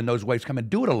out when those waves come in,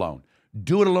 do it alone.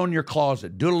 Do it alone in your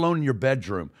closet. Do it alone in your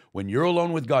bedroom. When you're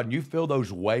alone with God and you feel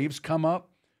those waves come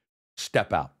up,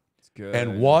 step out. Good.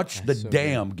 And watch the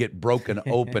dam get broken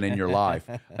open in your life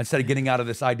instead of getting out of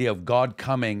this idea of God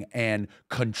coming and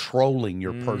controlling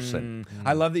your person.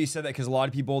 I love that you said that, because a lot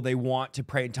of people, they want to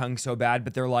pray in tongues so bad,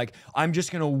 but they're like, I'm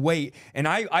just going to wait. And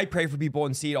I pray for people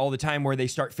and see it all the time where they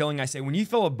start feeling, I say, when you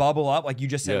feel a bubble up, like you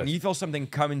just said, when you feel something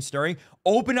coming stirring,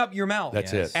 open up your mouth.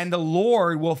 That's it. And the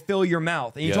Lord will fill your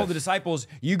mouth. And he told the disciples,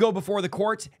 you go before the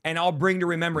courts and I'll bring to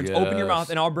remembrance. Open your mouth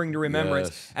and I'll bring to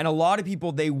remembrance. And a lot of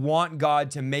people, they want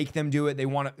God to make them do it. They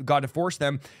want God to force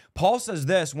them. Paul says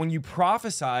this, when you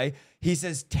prophesy, he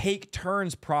says, take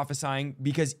turns prophesying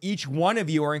because each one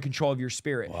of you are in control of your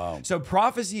spirit. Wow. So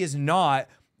prophecy is not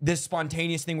this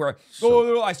spontaneous thing where,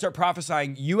 I start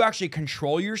prophesying. You actually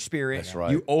control your spirit. That's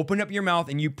right. You open up your mouth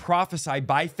and you prophesy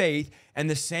by faith. And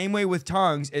the same way with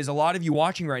tongues is a lot of you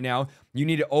watching right now, you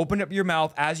need to open up your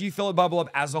mouth as you feel it bubble up,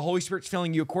 as the Holy Spirit's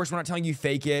filling you. Of course, we're not telling you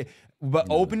fake it, but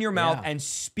open your mouth and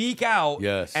speak out.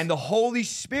 And the Holy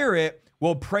Spirit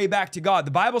will pray back to God.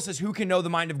 The Bible says, who can know the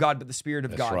mind of God but the Spirit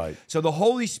of God? Right. So the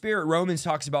Holy Spirit, Romans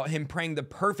talks about him praying the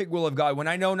perfect will of God. When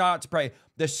I know not to pray,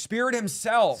 the Spirit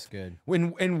himself,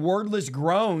 when in wordless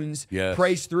groans,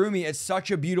 prays through me. It's such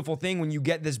a beautiful thing when you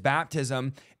get this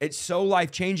baptism. It's so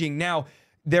life-changing. Now,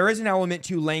 there is an element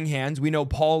to laying hands. We know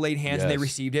Paul laid hands and they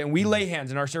received it. And we lay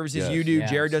hands in our services. You do,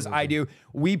 Jarrod does, I do.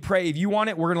 We pray. If you want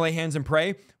it, we're going to lay hands and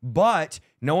pray. But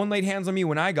no one laid hands on me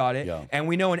when I got it. And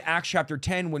we know in Acts chapter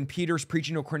 10, when Peter's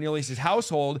preaching to Cornelius'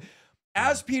 household,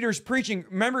 as Peter's preaching,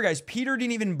 remember guys, Peter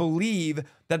didn't even believe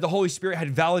that the Holy Spirit had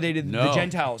validated the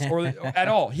Gentiles or at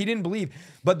all. He didn't believe.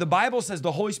 But the Bible says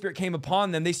the Holy Spirit came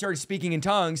upon them. They started speaking in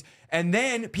tongues. And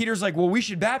then Peter's like, well, we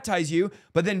should baptize you.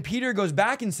 But then Peter goes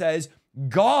back and says,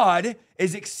 God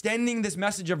is extending this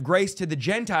message of grace to the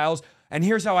Gentiles. And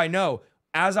here's how I know.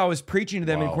 As I was preaching to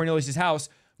them in Cornelius' house,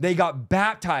 they got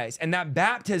baptized. And that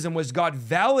baptism was God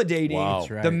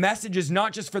validating the messages,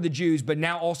 not just for the Jews, but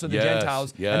now also the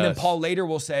Gentiles. And then Paul later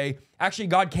will say, actually,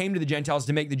 God came to the Gentiles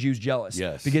to make the Jews jealous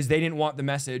because they didn't want the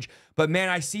message. But man,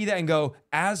 I see that and go,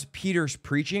 as Peter's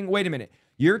preaching, wait a minute.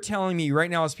 You're telling me right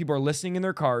now, as people are listening in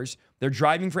their cars, they're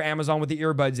driving for Amazon with the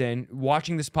earbuds in,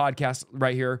 watching this podcast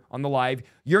right here on the live,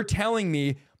 you're telling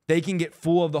me they can get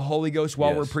full of the Holy Ghost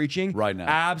while we're preaching? Right now.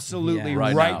 Absolutely.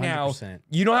 Yeah. Right now. 100%.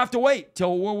 You don't have to wait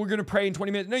till, well, we're going to pray in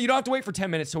 20 minutes. No, you don't have to wait for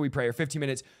 10 minutes till we pray or 15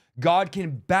 minutes. God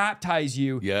can baptize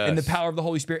you in the power of the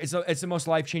Holy Spirit. It's the most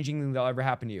life-changing thing that'll ever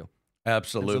happen to you.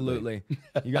 Absolutely.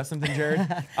 You got something,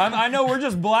 Jarrod? I know we're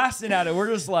just blasting at it. We're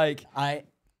just like...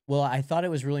 Well, I thought it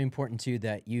was really important too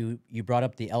that you brought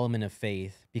up the element of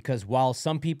faith, because while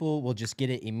some people will just get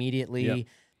it immediately,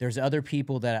 there's other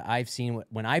people that I've seen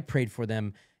when I prayed for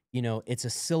them, you know, it's a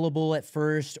syllable at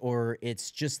first, or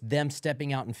it's just them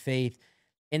stepping out in faith.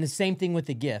 And the same thing with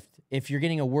the gift. If you're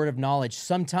getting a word of knowledge,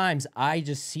 sometimes I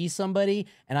just see somebody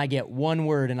and I get one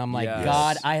word and I'm like,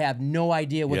 God, I have no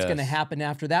idea what's going to happen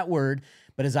after that word.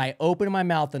 But as I open my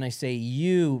mouth and I say,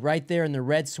 you right there in the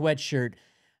red sweatshirt,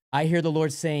 I hear the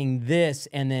Lord saying this,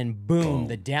 and then boom,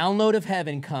 the download of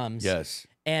heaven comes.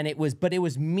 And it was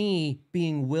me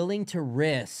being willing to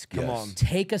risk, Come on.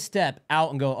 take a step out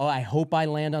and go, oh, I hope I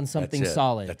land on something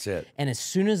solid. That's it. And as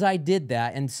soon as I did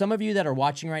that, and some of you that are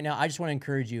watching right now, I just want to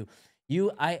encourage you.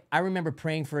 I remember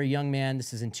praying for a young man.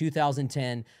 This is in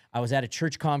 2010. I was at a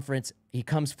church conference. He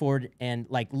comes forward and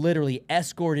like literally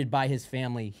escorted by his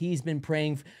family. He's been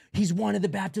praying. He's wanted the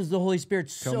baptism of the Holy Spirit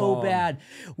so bad.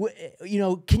 You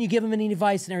know, can you give him any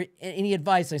advice? And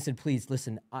I said, please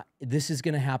listen. This is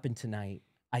going to happen tonight.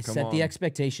 I set the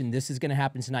expectation. This is going to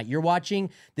happen tonight. You're watching.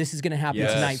 This is going to happen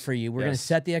tonight for you. We're going to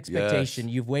set the expectation.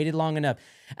 You've waited long enough.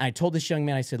 And I told this young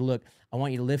man, I said, look, I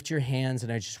want you to lift your hands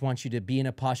and I just want you to be in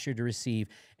a posture to receive.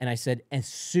 And I said, as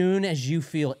soon as you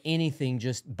feel anything,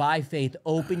 just by faith,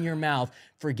 open your mouth.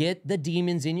 Forget the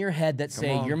demons in your head that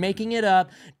say, you're making it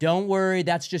up. Don't worry.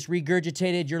 That's just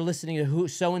regurgitated. You're listening to who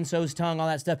so-and-so's tongue, all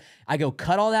that stuff. I go,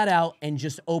 cut all that out and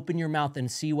just open your mouth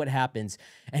and see what happens.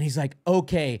 And he's like,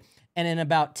 okay. And in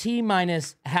about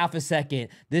T-minus half a second,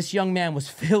 this young man was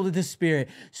filled with the Spirit,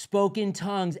 spoke in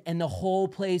tongues, and the whole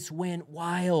place went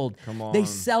wild. They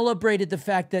celebrated the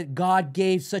fact that God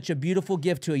gave such a beautiful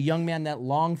gift to a young man that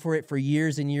longed for it for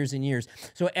years and years and years.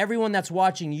 So everyone that's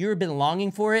watching, you've been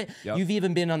longing for it. You've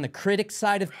even been on the critic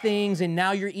side of things, and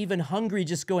now you're even hungry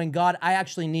just going, God, I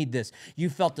actually need this. You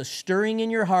felt the stirring in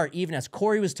your heart, even as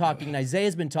Corey was talking and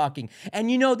Isaiah's been talking,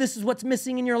 and you know this is what's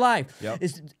missing in your life.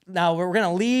 Now we're going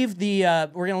to leave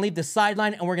the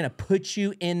sideline and we're going to put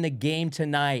you in the game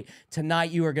tonight.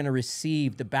 Tonight you are going to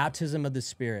receive the baptism of the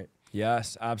Spirit.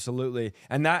 Yes, absolutely.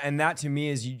 And that to me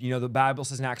is, you know, the Bible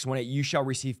says in Acts 1:8, you shall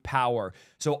receive power.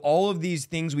 So all of these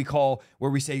things we call,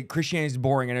 where we say Christianity is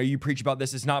boring. I know you preach about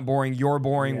this. It's not boring. You're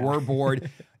boring. We're bored.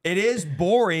 It is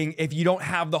boring if you don't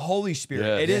have the Holy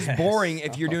Spirit. It is boring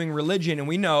if you're doing religion. And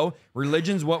we know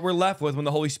religion's what we're left with when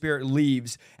the Holy Spirit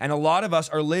leaves. And a lot of us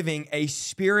are living a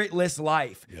spiritless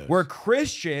life. We're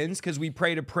Christians because we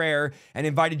prayed a prayer and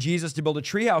invited Jesus to build a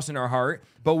treehouse in our heart,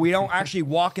 but we don't actually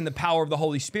walk in the power of the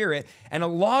Holy Spirit. And a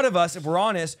lot of us, if we're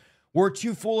honest, we're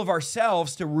too full of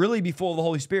ourselves to really be full of the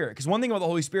Holy Spirit. Because one thing about the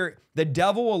Holy Spirit, the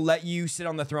devil will let you sit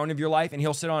on the throne of your life and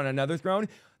he'll sit on another throne.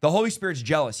 The Holy Spirit's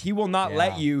jealous. He will not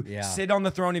let you sit on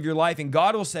the throne of your life. And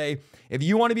God will say, if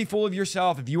you want to be full of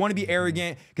yourself, if you want to be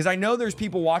arrogant, because I know there's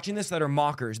people watching this that are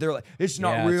mockers. They're like, it's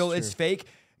not real, it's fake.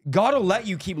 God will let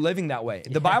you keep living that way.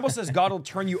 The Bible says God will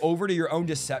turn you over to your own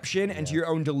deception and to your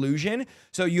own delusion.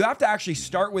 So you have to actually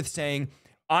start with saying,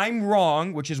 I'm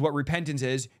wrong, which is what repentance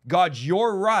is. God,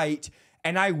 you're right,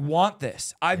 and I want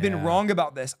this. I've been wrong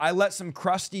about this. I let some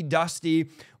crusty, dusty,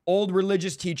 old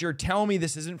religious teacher tell me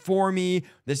this isn't for me,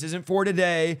 this isn't for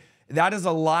today. That is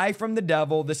a lie from the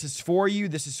devil. This is for you.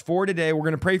 This is for today. We're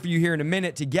going to pray for you here in a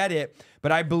minute to get it.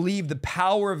 But I believe the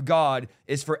power of God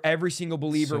is for every single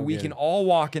believer. We can all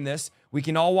walk in this. We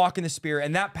can all walk in the Spirit.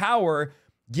 And that power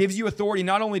gives you authority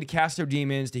not only to cast out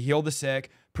demons, to heal the sick,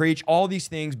 preach all these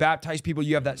things, baptize people.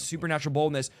 You have that supernatural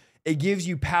boldness. It gives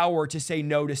you power to say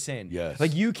no to sin.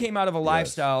 Like you came out of a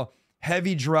lifestyle,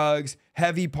 heavy drugs,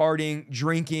 heavy partying,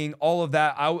 drinking, all of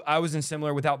that. I was in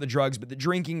similar without the drugs, but the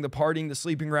drinking, the partying, the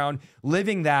sleeping around,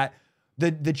 living that,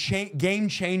 the game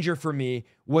changer for me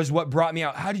was what brought me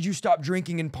out. How did you stop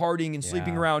drinking and partying and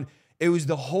sleeping around? It was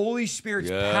the Holy Spirit's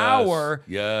power.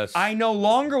 I no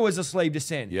longer was a slave to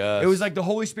sin. It was like the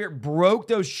Holy Spirit broke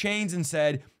those chains and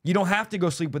said, you don't have to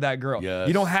go sleep with that girl.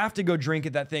 You don't have to go drink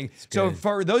at that thing. So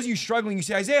for those of you struggling, you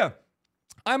say, Isaiah,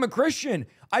 I'm a Christian.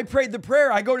 I prayed the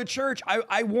prayer. I go to church.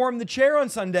 I warm the chair on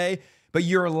Sunday, but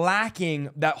you're lacking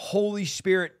that Holy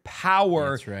Spirit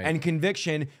power and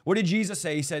conviction. What did Jesus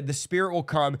say? He said, the Spirit will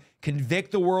come,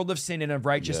 convict the world of sin and of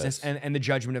righteousness and the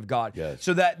judgment of God.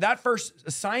 So that first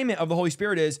assignment of the Holy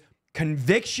Spirit is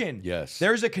conviction.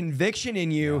 There's a conviction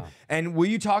in you. And will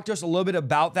you talk to us a little bit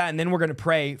about that? And then we're going to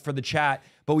pray for the chat.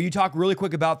 But will you talk really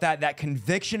quick about that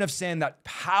conviction of sin, that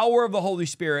power of the Holy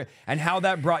Spirit, and how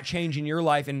that brought change in your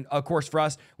life? And of course, for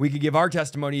us, we could give our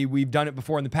testimony. We've done it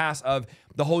before in the past of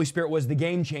the Holy Spirit was the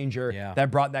game changer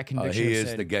that brought that conviction. He of is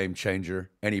sin. the game changer,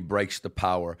 and he breaks the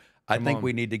power. I think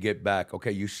we need to get back.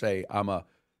 Okay, you say I'm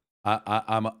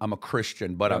a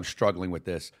Christian, but I'm struggling with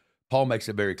this. Paul makes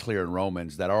it very clear in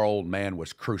Romans that our old man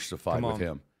was crucified with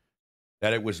him,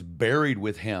 that it was buried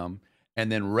with him, and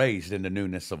then raised in the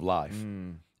newness of life.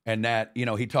 And that, you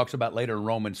know, he talks about later in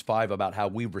Romans 5 about how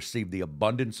we've received the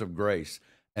abundance of grace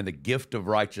and the gift of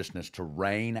righteousness to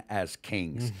reign as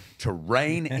kings, to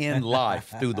reign in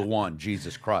life through the one,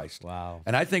 Jesus Christ.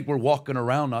 And I think we're walking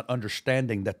around not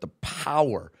understanding that the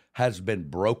power has been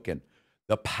broken.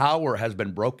 The power has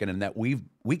been broken, and that we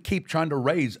keep trying to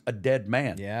raise a dead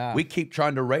man. We keep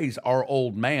trying to raise our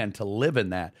old man to live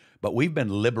in that, but we've been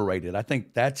liberated. I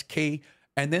think that's key.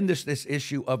 And then this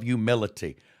issue of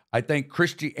humility. I think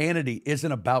Christianity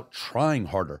isn't about trying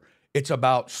harder. It's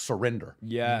about surrender.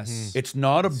 Yes. It's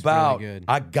not about, really good.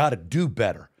 I got to do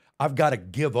better. I've got to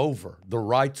give over the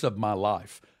rights of my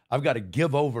life. I've got to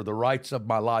give over the rights of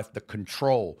my life, the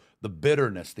control, the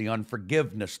bitterness, the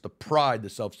unforgiveness, the pride, the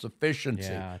self-sufficiency.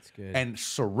 Yeah, that's good. And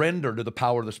surrender to the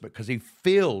power of the Spirit, because he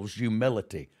feels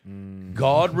humility.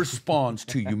 God responds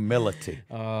to humility.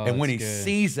 And when he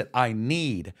sees it, I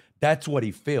need, that's what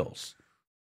he feels.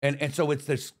 And so it's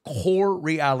this core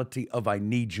reality of I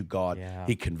need you, God. Yeah.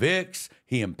 He convicts,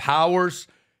 he empowers,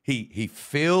 he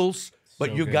fills, but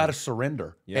So you good. got to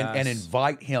surrender and Yes.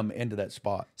 invite him into that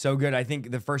spot. So good. I think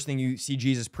the first thing you see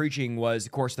Jesus preaching was,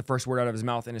 of course, the first word out of his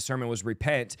mouth in his sermon was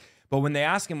repent. But when they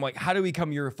ask him, like, how do we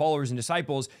become your followers and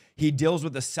disciples? He deals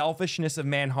with the selfishness of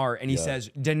man's heart. And he says,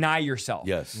 deny yourself.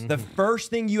 Yes. The first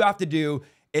thing you have to do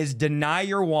is deny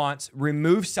your wants,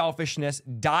 remove selfishness,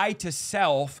 die to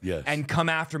self, and come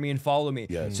after me and follow me.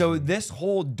 Yes. So this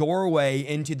whole doorway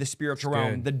into the spiritual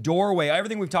realm, good. the doorway,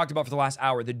 everything we've talked about for the last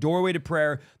hour, the doorway to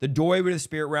prayer, the doorway to the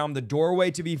spirit realm, the doorway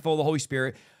to be full of the Holy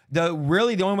Spirit,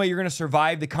 really the only way you're going to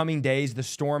survive the coming days, the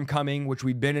storm coming, which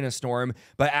we've been in a storm,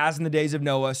 but as in the days of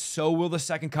Noah, so will the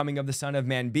second coming of the Son of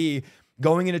Man be.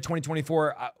 Going into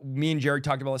 2024, me and Jarrod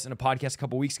talked about this in a podcast a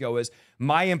couple weeks ago, is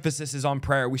my emphasis is on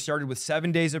prayer. We started with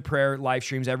 7 days of prayer, live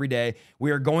streams every day. We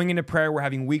are going into prayer. We're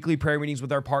having weekly prayer meetings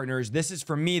with our partners. This is,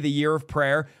 for me, the year of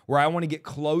prayer, where I want to get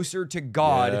closer to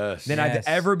God than I've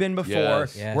ever been before,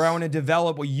 where I want to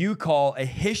develop what you call a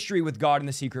history with God in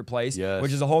the secret place,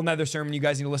 which is a whole nother sermon you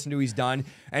guys need to listen to. He's done.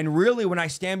 And really, when I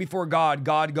stand before God,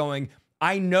 God going,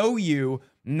 I know you,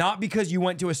 not because you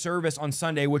went to a service on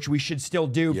Sunday, which we should still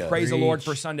do. Praise the Lord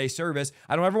for Sunday service.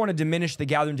 I don't ever want to diminish the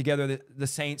gathering together, the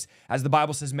saints, as the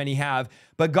Bible says many have.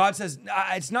 But God says,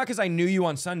 it's not because I knew you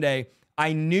on Sunday.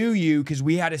 I knew you because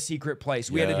we had a secret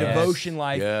place. We had a devotion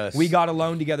life. We got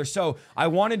alone together. So I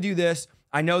want to do this.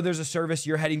 I know there's a service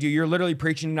you're heading to. You're literally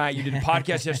preaching tonight. You did a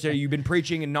podcast yesterday. You've been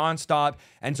preaching and nonstop.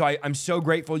 And so I'm so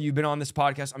grateful you've been on this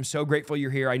podcast. I'm so grateful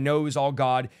you're here. I know it was all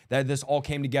God that this all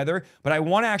came together. But I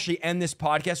want to actually end this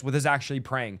podcast with us actually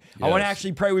praying. I want to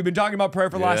actually pray. We've been talking about prayer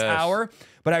for the last hour.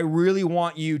 But I really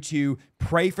want you to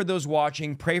pray for those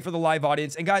watching, pray for the live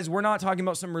audience. And guys, we're not talking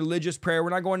about some religious prayer.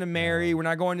 We're not going to Mary. We're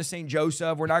not going to St.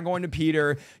 Joseph. We're not going to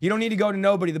Peter. You don't need to go to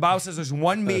nobody. The Bible says there's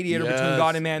one mediator between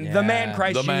God and man, the man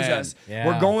Christ Jesus.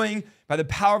 We're going by the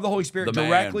power of the Holy Spirit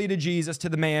directly to Jesus, to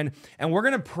the man. And we're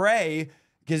going to pray,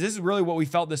 because this is really what we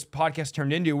felt this podcast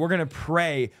turned into. We're going to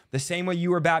pray the same way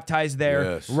you were baptized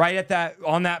there, right at that,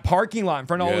 on that parking lot in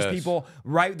front of all those people.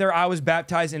 Right there, I was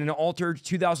baptized in an altar,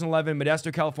 2011,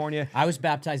 Modesto, California. I was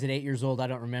baptized at 8 years old. I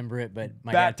don't remember it, but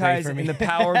my baptized dad prayed for me. in the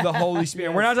power of the Holy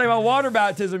Spirit. We're not talking about water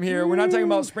baptism here. We're not talking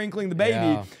about sprinkling the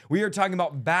baby. We are talking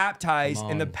about baptized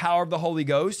in the power of the Holy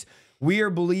Ghost. We are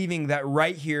believing that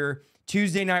right here,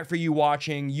 Tuesday night for you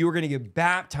watching, you are going to get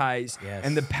baptized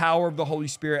in the power of the Holy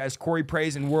Spirit as Corey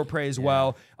prays and we'll pray as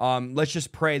well. Let's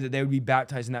just pray that they would be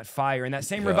baptized in that fire, and that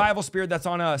same revival spirit that's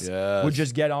on us would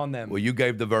just get on them. Well, you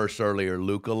gave the verse earlier,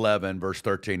 Luke 11, verse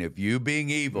 13. If you, being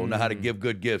evil, know how to give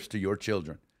good gifts to your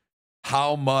children,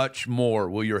 how much more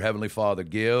will your heavenly Father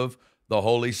give the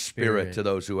Holy Spirit to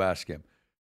those who ask him?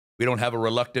 We don't have a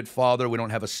reluctant father. We don't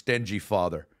have a stingy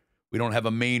father. We don't have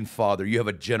a mean father. You have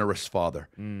a generous father.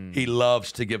 He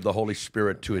loves to give the Holy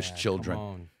Spirit to his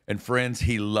children. And friends,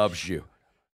 he loves you.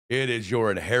 It is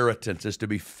your inheritance is to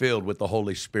be filled with the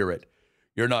Holy Spirit.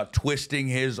 You're not twisting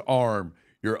his arm.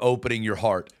 You're opening your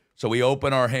heart. So we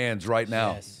open our hands right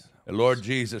now. And Lord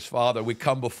Jesus, Father, we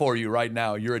come before you right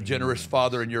now. You're a generous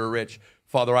Father and you're rich.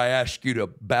 Father, I ask you to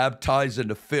baptize and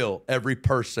to fill every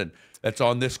person that's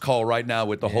on this call right now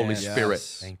with the Holy Spirit.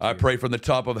 I pray from the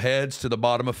top of heads to the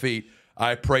bottom of feet.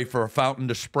 I pray for a fountain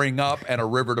to spring up and a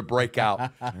river to break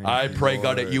out. I pray,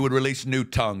 God, that you would release new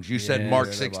tongues. You said,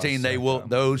 Mark 16,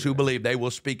 those who believe, they will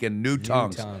speak in new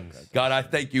tongues. God, I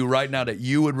thank you right now that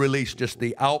you would release just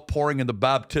the outpouring and the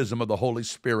baptism of the Holy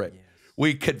Spirit.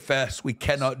 We confess we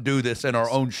cannot do this in our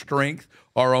own strength,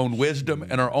 our own wisdom,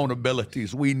 and our own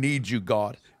abilities. We need you,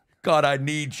 God. God, I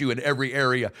need you in every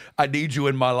area. I need you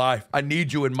in my life. I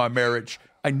need you in my marriage.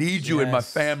 I need you in my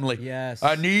family.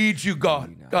 I need you,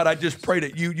 God. God, I just pray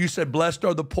that you said, blessed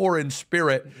are the poor in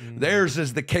spirit. Theirs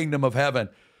is the kingdom of heaven.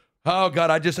 Oh, God,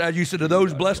 I just, as you said, to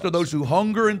those blessed are those who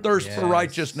hunger and thirst for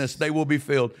righteousness, they will be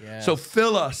filled. Yes. So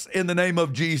fill us in the name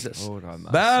of Jesus.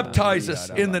 Baptize us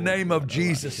in the name of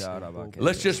Jesus.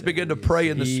 Let's just begin to pray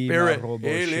in the Spirit.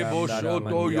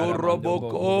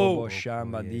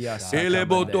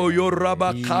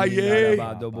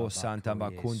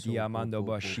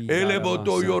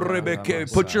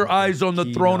 Put your eyes on the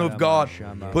throne of God.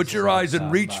 Put your eyes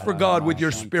and reach for God with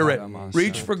your spirit.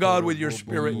 Reach for God with your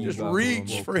spirit. Just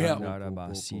reach for Him.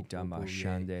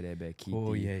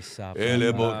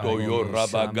 Eleboto yo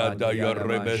rabagada yo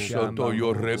rebesoto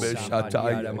yo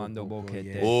rebesataya.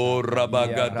 O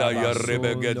rabagada yo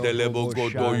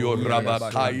rebegedelebogodo yo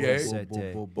rabakaye.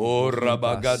 O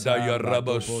rabagada yo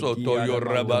rabasoto yo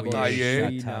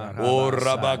rabakaye. O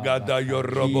rabagada yo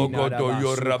robogodo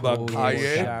yo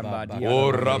rabakaye.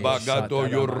 O rabagato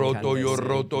yo roto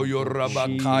yo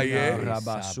rabakaye.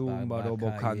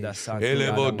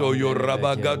 Eleboto yo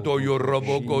rabagato yo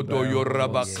robogodo yo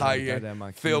rabakaye.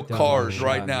 Fill cars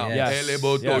right now.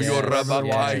 Eleboto yo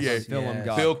rabakaye.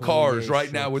 Fill cars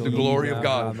right now with the glory of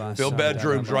God. Fill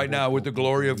bedrooms right now with the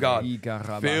glory of God.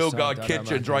 Fill, God,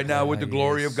 kitchens right now with the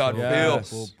glory of God.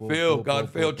 Fill, God,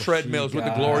 fill treadmills with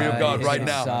the glory of God right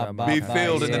now. Be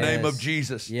filled in the name of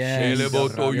Jesus.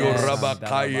 Eleboto yo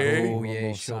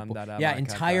rabakaye. Yeah,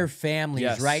 entire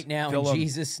families right now in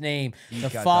Jesus' name.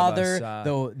 The father,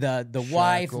 the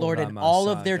wife, Lord, and all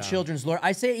of their children's, Lord.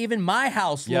 I say even my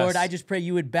house, Lord, I just pray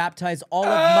you would baptize all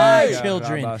of my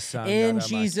children in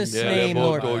Jesus' name,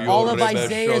 Lord. All of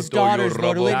Isaiah's daughters,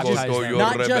 Lord,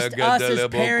 not just us as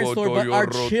parents, Lord, but our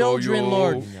children,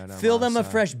 Lord. Fill them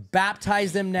afresh.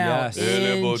 Baptize them now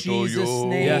in Jesus'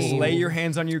 name. Yes, lay your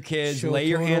hands on your kids. Lay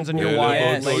your hands on your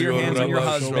wife. Lay your hands on your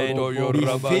husband. Be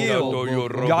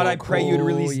filled. God, I pray you to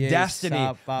release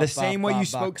destiny. The same way you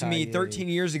spoke to me 13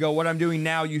 years ago, what I'm doing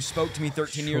now, you spoke to me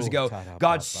 13 years ago.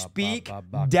 God, speak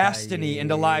destiny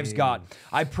into lives, God.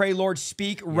 I pray, Lord,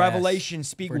 speak revelation,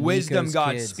 speak wisdom,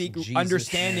 God, speak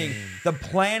understanding, the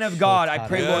plan of God. I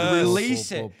pray, Lord,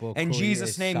 release it in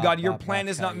Jesus' name, God. Your plan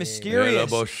is not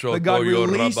mysterious, but God,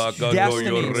 release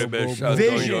destiny.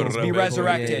 Visions be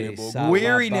resurrected.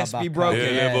 Weariness be broken.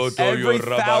 Every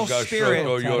foul spirit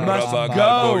must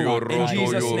go in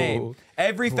Jesus' name.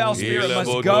 Every foul spirit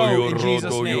must go in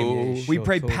Jesus' name. We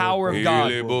pray power of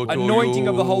God, anointing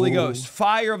of the Holy Ghost,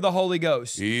 fire of the Holy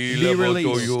Ghost be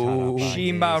released.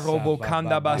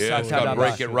 Yes, God,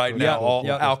 break it right now. All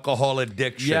alcohol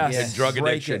addiction and drug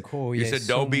addiction. You said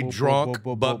don't be drunk,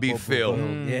 but be filled.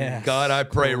 God, I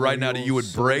pray right now that you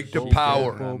would break the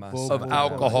power of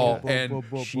alcohol and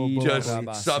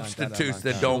just substitutes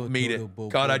that don't meet it.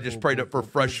 God, I just pray that for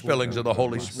fresh fillings of the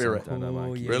Holy Spirit.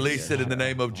 Release it in the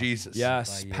name of Jesus.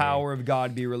 Yes, power of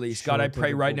God be released. God, I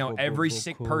pray right now, every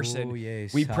sick person,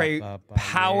 we pray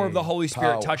power of the Holy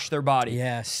Spirit touch their body.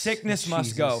 Sickness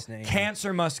must go.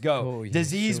 Cancer must go.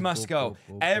 Disease must go.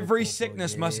 Every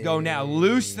sickness must go now.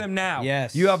 Loose them now.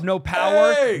 You have no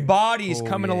power. Bodies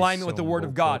come in alignment with the Word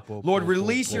of God. Lord,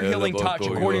 release your healing touch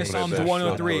according to Psalms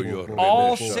 103.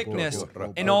 All sickness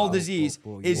and all disease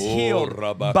is healed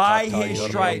by His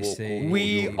stripes.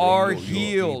 We are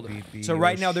healed. So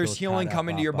right now, there's healing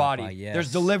coming to your body.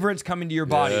 There's deliverance coming to your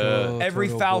body. Every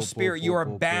foul spirit, you are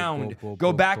bound.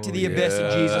 Go back to the abyss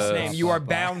in Jesus' name. You are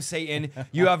bound, Satan.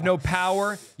 You have no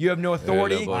power. You have no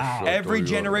authority. Every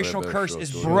generational curse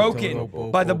is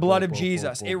broken by the blood of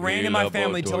Jesus. It ran in my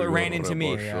family till it ran into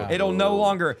me. It'll no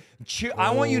longer.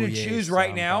 I want you to choose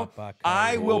right now.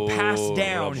 I will pass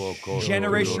down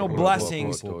generational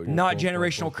blessings, not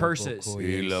generational curses.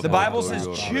 The Bible says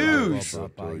choose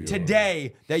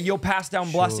today that you'll pass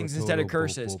down blessings instead of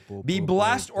curses. Be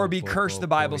blessed or be cursed, the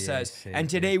Bible says. And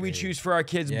today we choose for our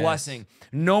kids blessing.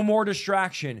 No more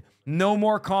distraction. No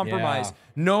more compromise.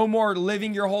 No more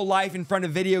living your whole life in front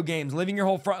of video games, living your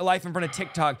whole life in front of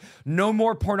TikTok. No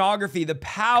more pornography. The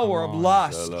power of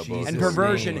lust and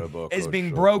perversion is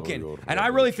being broken. And I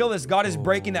really feel this. God is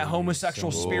breaking that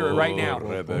homosexual spirit right now.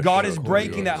 God is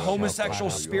breaking that homosexual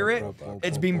spirit.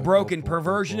 It's being broken.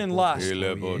 Perversion and lust.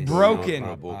 Broken.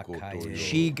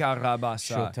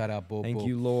 Thank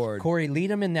you, Lord. Corey, lead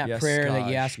them in that prayer that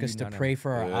you ask us to pray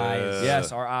for our eyes.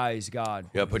 Yes, our eyes, God.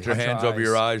 Yeah, put your hands over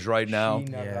your eyes right now.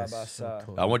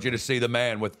 I want you to see the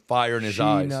man with fire in his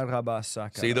eyes.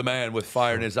 See the man with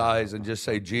fire in his eyes and just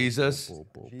say, Jesus.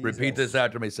 Repeat this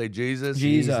after me. Say, Jesus.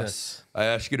 Jesus. I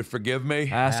ask you to forgive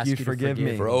me. Ask you to forgive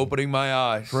me. For opening my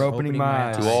eyes. For opening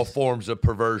my eyes. To all forms of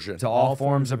perversion. To all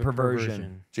forms of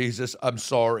perversion. Jesus, I'm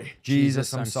sorry.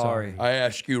 Jesus, I'm sorry. I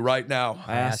ask you right now.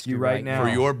 I ask you right now. For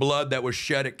your blood that was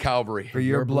shed at Calvary. For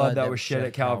your blood that was shed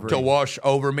at Calvary. To wash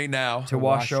over me now. To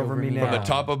wash over me now. From the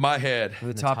top of my head. From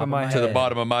the top of my head. To the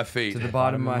bottom of my feet. To the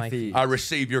bottom of my feet. I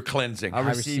receive your cleansing. I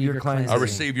receive your cleansing. I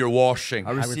receive your washing.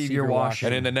 I receive your washing.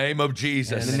 And in the name of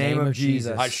Jesus. In the name of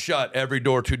Jesus. I shut every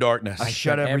door to darkness. I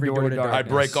shut every door to darkness. I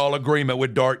break all agreement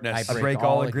with darkness. I break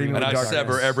all agreement with darkness. And I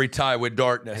sever every tie with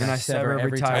darkness. And I sever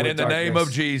every tie with darkness. And in the name of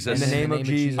Jesus. In the name of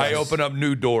Jesus. I open up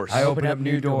new doors. I open up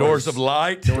new doors. Doors of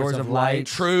light. Doors of light.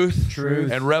 Truth.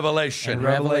 Truth. And revelation. And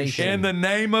revelation. In the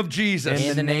name of Jesus.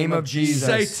 In the name of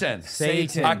Jesus.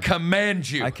 Satan. I command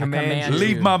you. I command you.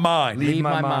 Leave my mind. Leave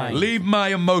my mind. Leave my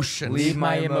emotions. Leave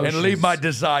my emotions. And leave my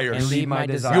desires. And leave my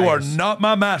desires. You are not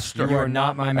my master. You are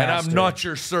not my master. And I'm not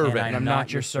your servant. And I'm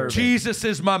not your servant. Jesus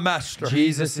is my master.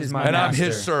 Jesus is my and master. I'm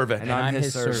his servant. And I'm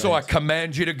his servant. So I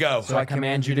command you to go. So I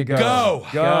command you to go. Go.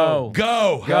 Go. Go.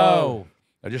 Go.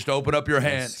 Now just open up your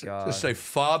hands. Just say,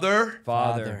 Father.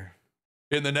 Father.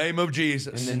 In the name of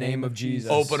Jesus. In the name of Jesus.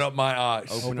 Open up my eyes.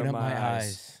 Open up my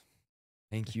eyes.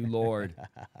 Thank you, Lord.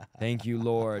 Thank you,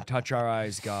 Lord. Touch our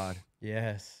eyes, God.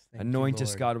 Yes. Anoint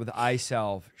us, God, with eye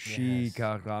salve. Yes.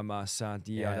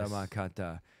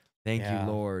 Thank you,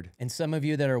 Lord. And some of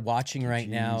you that are watching right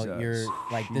now, you're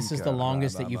like, this is the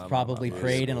longest that you've probably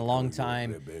prayed in a long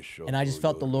time. And I just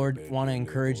felt the Lord want to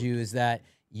encourage you is that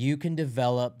you can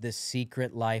develop this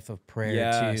secret life of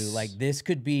prayer too. Like this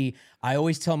could be, I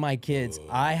always tell my kids,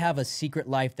 I have a secret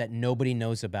life that nobody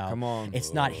knows about. Come on.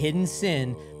 It's not hidden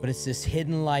sin, but it's this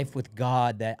hidden life with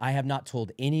God that I have not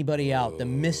told anybody out. The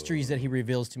mysteries that he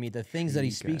reveals to me, the things that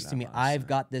he speaks to me, I've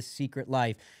got this secret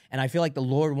life. And I feel like the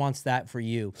Lord wants that for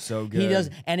you. So good. He does,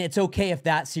 and it's okay if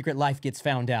that secret life gets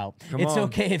found out. It's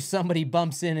okay if somebody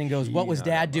bumps in and goes, what was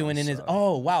Dad doing in his,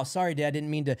 oh, wow, sorry, Dad,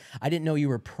 I didn't know you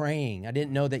were praying. I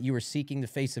didn't know that you were seeking the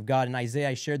face of God. And Isaiah,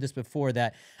 I shared this before,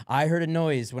 that I heard a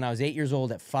noise when I was 8 years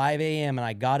old at 5 a.m. and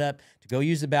I got up to go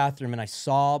use the bathroom and I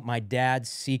saw my dad's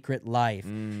secret life.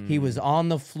 He was on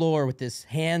the floor with his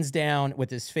hands down, with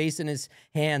his face in his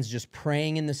hands, just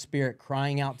praying in the spirit,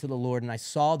 crying out to the Lord. And I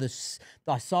saw the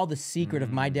secret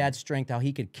of my dad's strength, how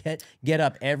he could get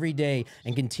up every day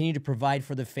and continue to provide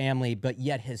for the family, but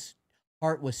yet his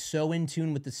heart was so in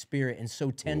tune with the Spirit and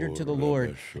so tender to the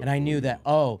Lord. And I knew that,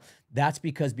 oh, that's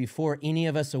because before any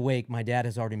of us awake, my dad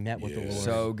has already met with the Lord.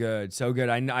 So good, so good.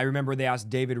 I remember they asked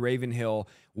David Ravenhill,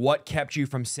 what kept you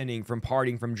from sinning, from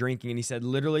partying, from drinking? And he said,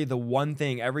 literally the one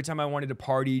thing, every time I wanted to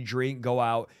party, drink, go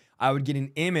out, I would get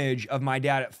an image of my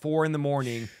dad at 4 in the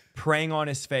morning praying on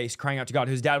his face, crying out to God.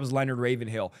 His dad was Leonard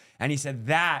Ravenhill. And he said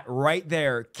that right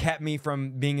there kept me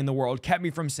from being in the world, kept me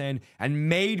from sin, and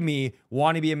made me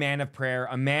want to be a man of prayer,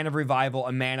 a man of revival,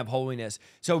 a man of holiness.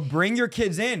 So bring your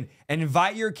kids in and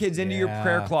invite your kids into your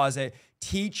prayer closet.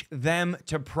 Teach them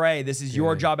to pray. This is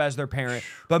your job as their parent.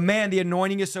 But man, the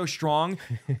anointing is so strong.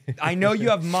 I know you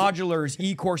have modulars,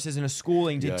 e-courses, and a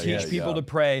schooling to teach people to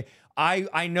pray.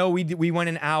 I know we went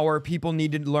an hour. People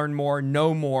need to learn more,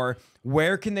 know more.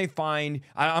 Where can they find?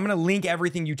 I'm going to link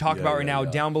everything you talk about right now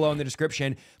down below in the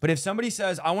description. But if somebody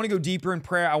says, I want to go deeper in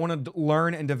prayer, I want to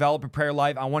learn and develop a prayer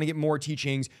life, I want to get more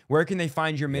teachings, where can they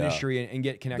find your ministry and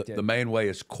get connected? The main way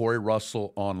is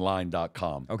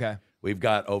CoreyRussellOnline.com. Okay. We've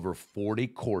got over 40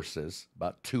 courses,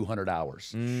 about 200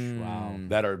 hours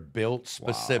that are built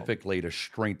specifically to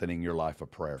strengthening your life of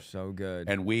prayer. So good.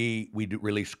 And we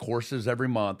release courses every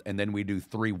month, and then we do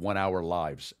 3 one-hour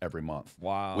lives every month.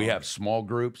 Wow. We have small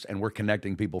groups, and we're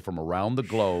connecting people from around the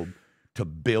globe to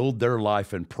build their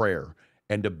life in prayer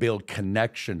and to build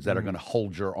connections that are going to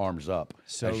hold your arms up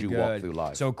as you walk through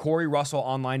life. So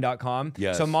CoreyRussellOnline.com.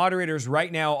 Yes. So moderators, right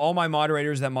now, all my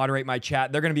moderators that moderate my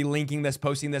chat, they're going to be linking this,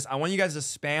 posting this. I want you guys to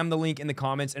spam the link in the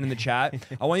comments and in the chat.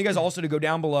 I want you guys also to go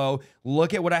down below,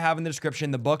 look at what I have in the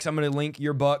description, the books. I'm going to link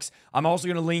your books. I'm also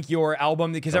going to link your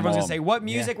album because everyone's going to say, what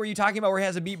music were you talking about where it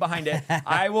has a beat behind it?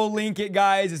 I will link it,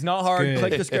 guys. It's not hard.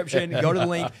 Click description, go to the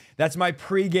link. That's my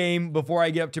pregame before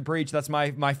I get up to preach. That's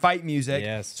my fight music.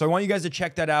 Yes. So I want you guys to check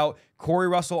that out.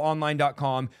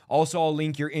 CoreyRussellOnline.com. Also, I'll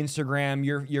link your Instagram,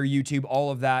 your YouTube,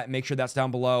 all of that. Make sure that's down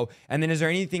below. And then is there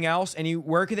anything else?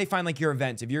 Where could they find like your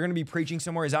events? If you're going to be preaching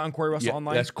somewhere, is that on Corey Russell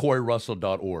Online? That's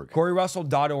CoreyRussell.org.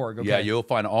 CoreyRussell.org. Okay. Yeah, you'll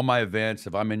find all my events.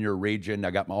 If I'm in your region, I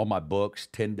got all my books,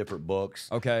 10 different books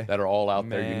that are all out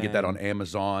there. You can get that on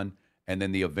Amazon. and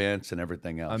then the events and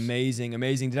everything else. Amazing,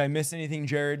 amazing. Did I miss anything,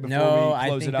 Jarrod, before No, we I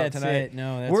close think it out that's tonight? it.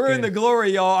 No, that's We're in good. the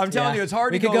glory, y'all. I'm telling you, it's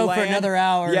hard we to could go land. for another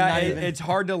hour. Yeah, not even. it's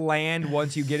hard to land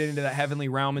once you get into that heavenly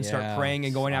realm and start praying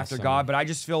and going after God. But I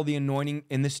just feel the anointing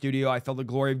in the studio. I feel the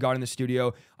glory of God in the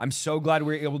studio. I'm so glad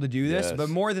we were able to do this. Yes. But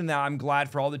more than that, I'm glad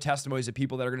for all the testimonies of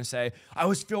people that are going to say, I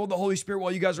was filled with the Holy Spirit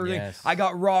while you guys were reading. I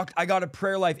got rocked. I got a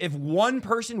prayer life. If one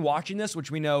person watching this,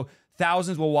 which we know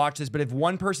thousands will watch this, but if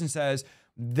one person says,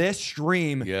 this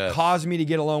stream caused me to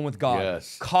get alone with God,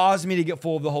 caused me to get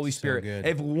full of the Holy Spirit.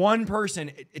 If one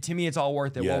person, to me, it's all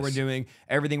worth it, what we're doing,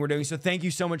 everything we're doing. So thank you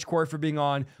so much, Corey, for being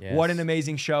on. What an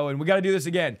amazing show. And we got to do this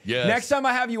again. Next time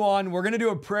I have you on, we're going to do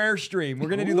a prayer stream. We're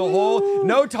going to do the whole,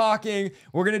 no talking.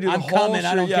 We're going to do the whole coming.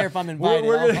 I don't care if I'm invited.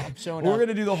 I'm showing up. We're going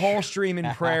to do the whole stream in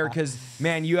prayer because,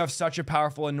 man, you have such a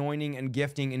powerful anointing and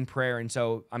gifting in prayer. And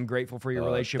so I'm grateful for your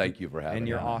relationship. Thank you for having me. And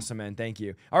you're awesome, man. Thank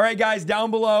you. All right, guys, down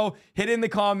below, hit in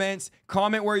the comments,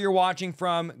 comment where you're watching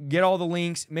from, get all the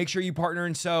links, make sure you partner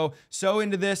and sow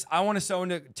into this. I want to sow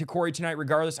into Corey tonight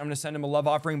regardless. I'm going to send him a love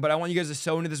offering, but I want you guys to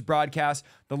sow into this broadcast.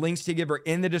 The links to give are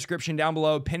in the description down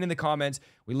below, pinned in the comments.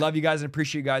 We love you guys and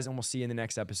appreciate you guys, and we'll see you in the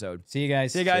next episode. See you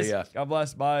guys. See you guys. God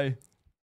bless. Bye.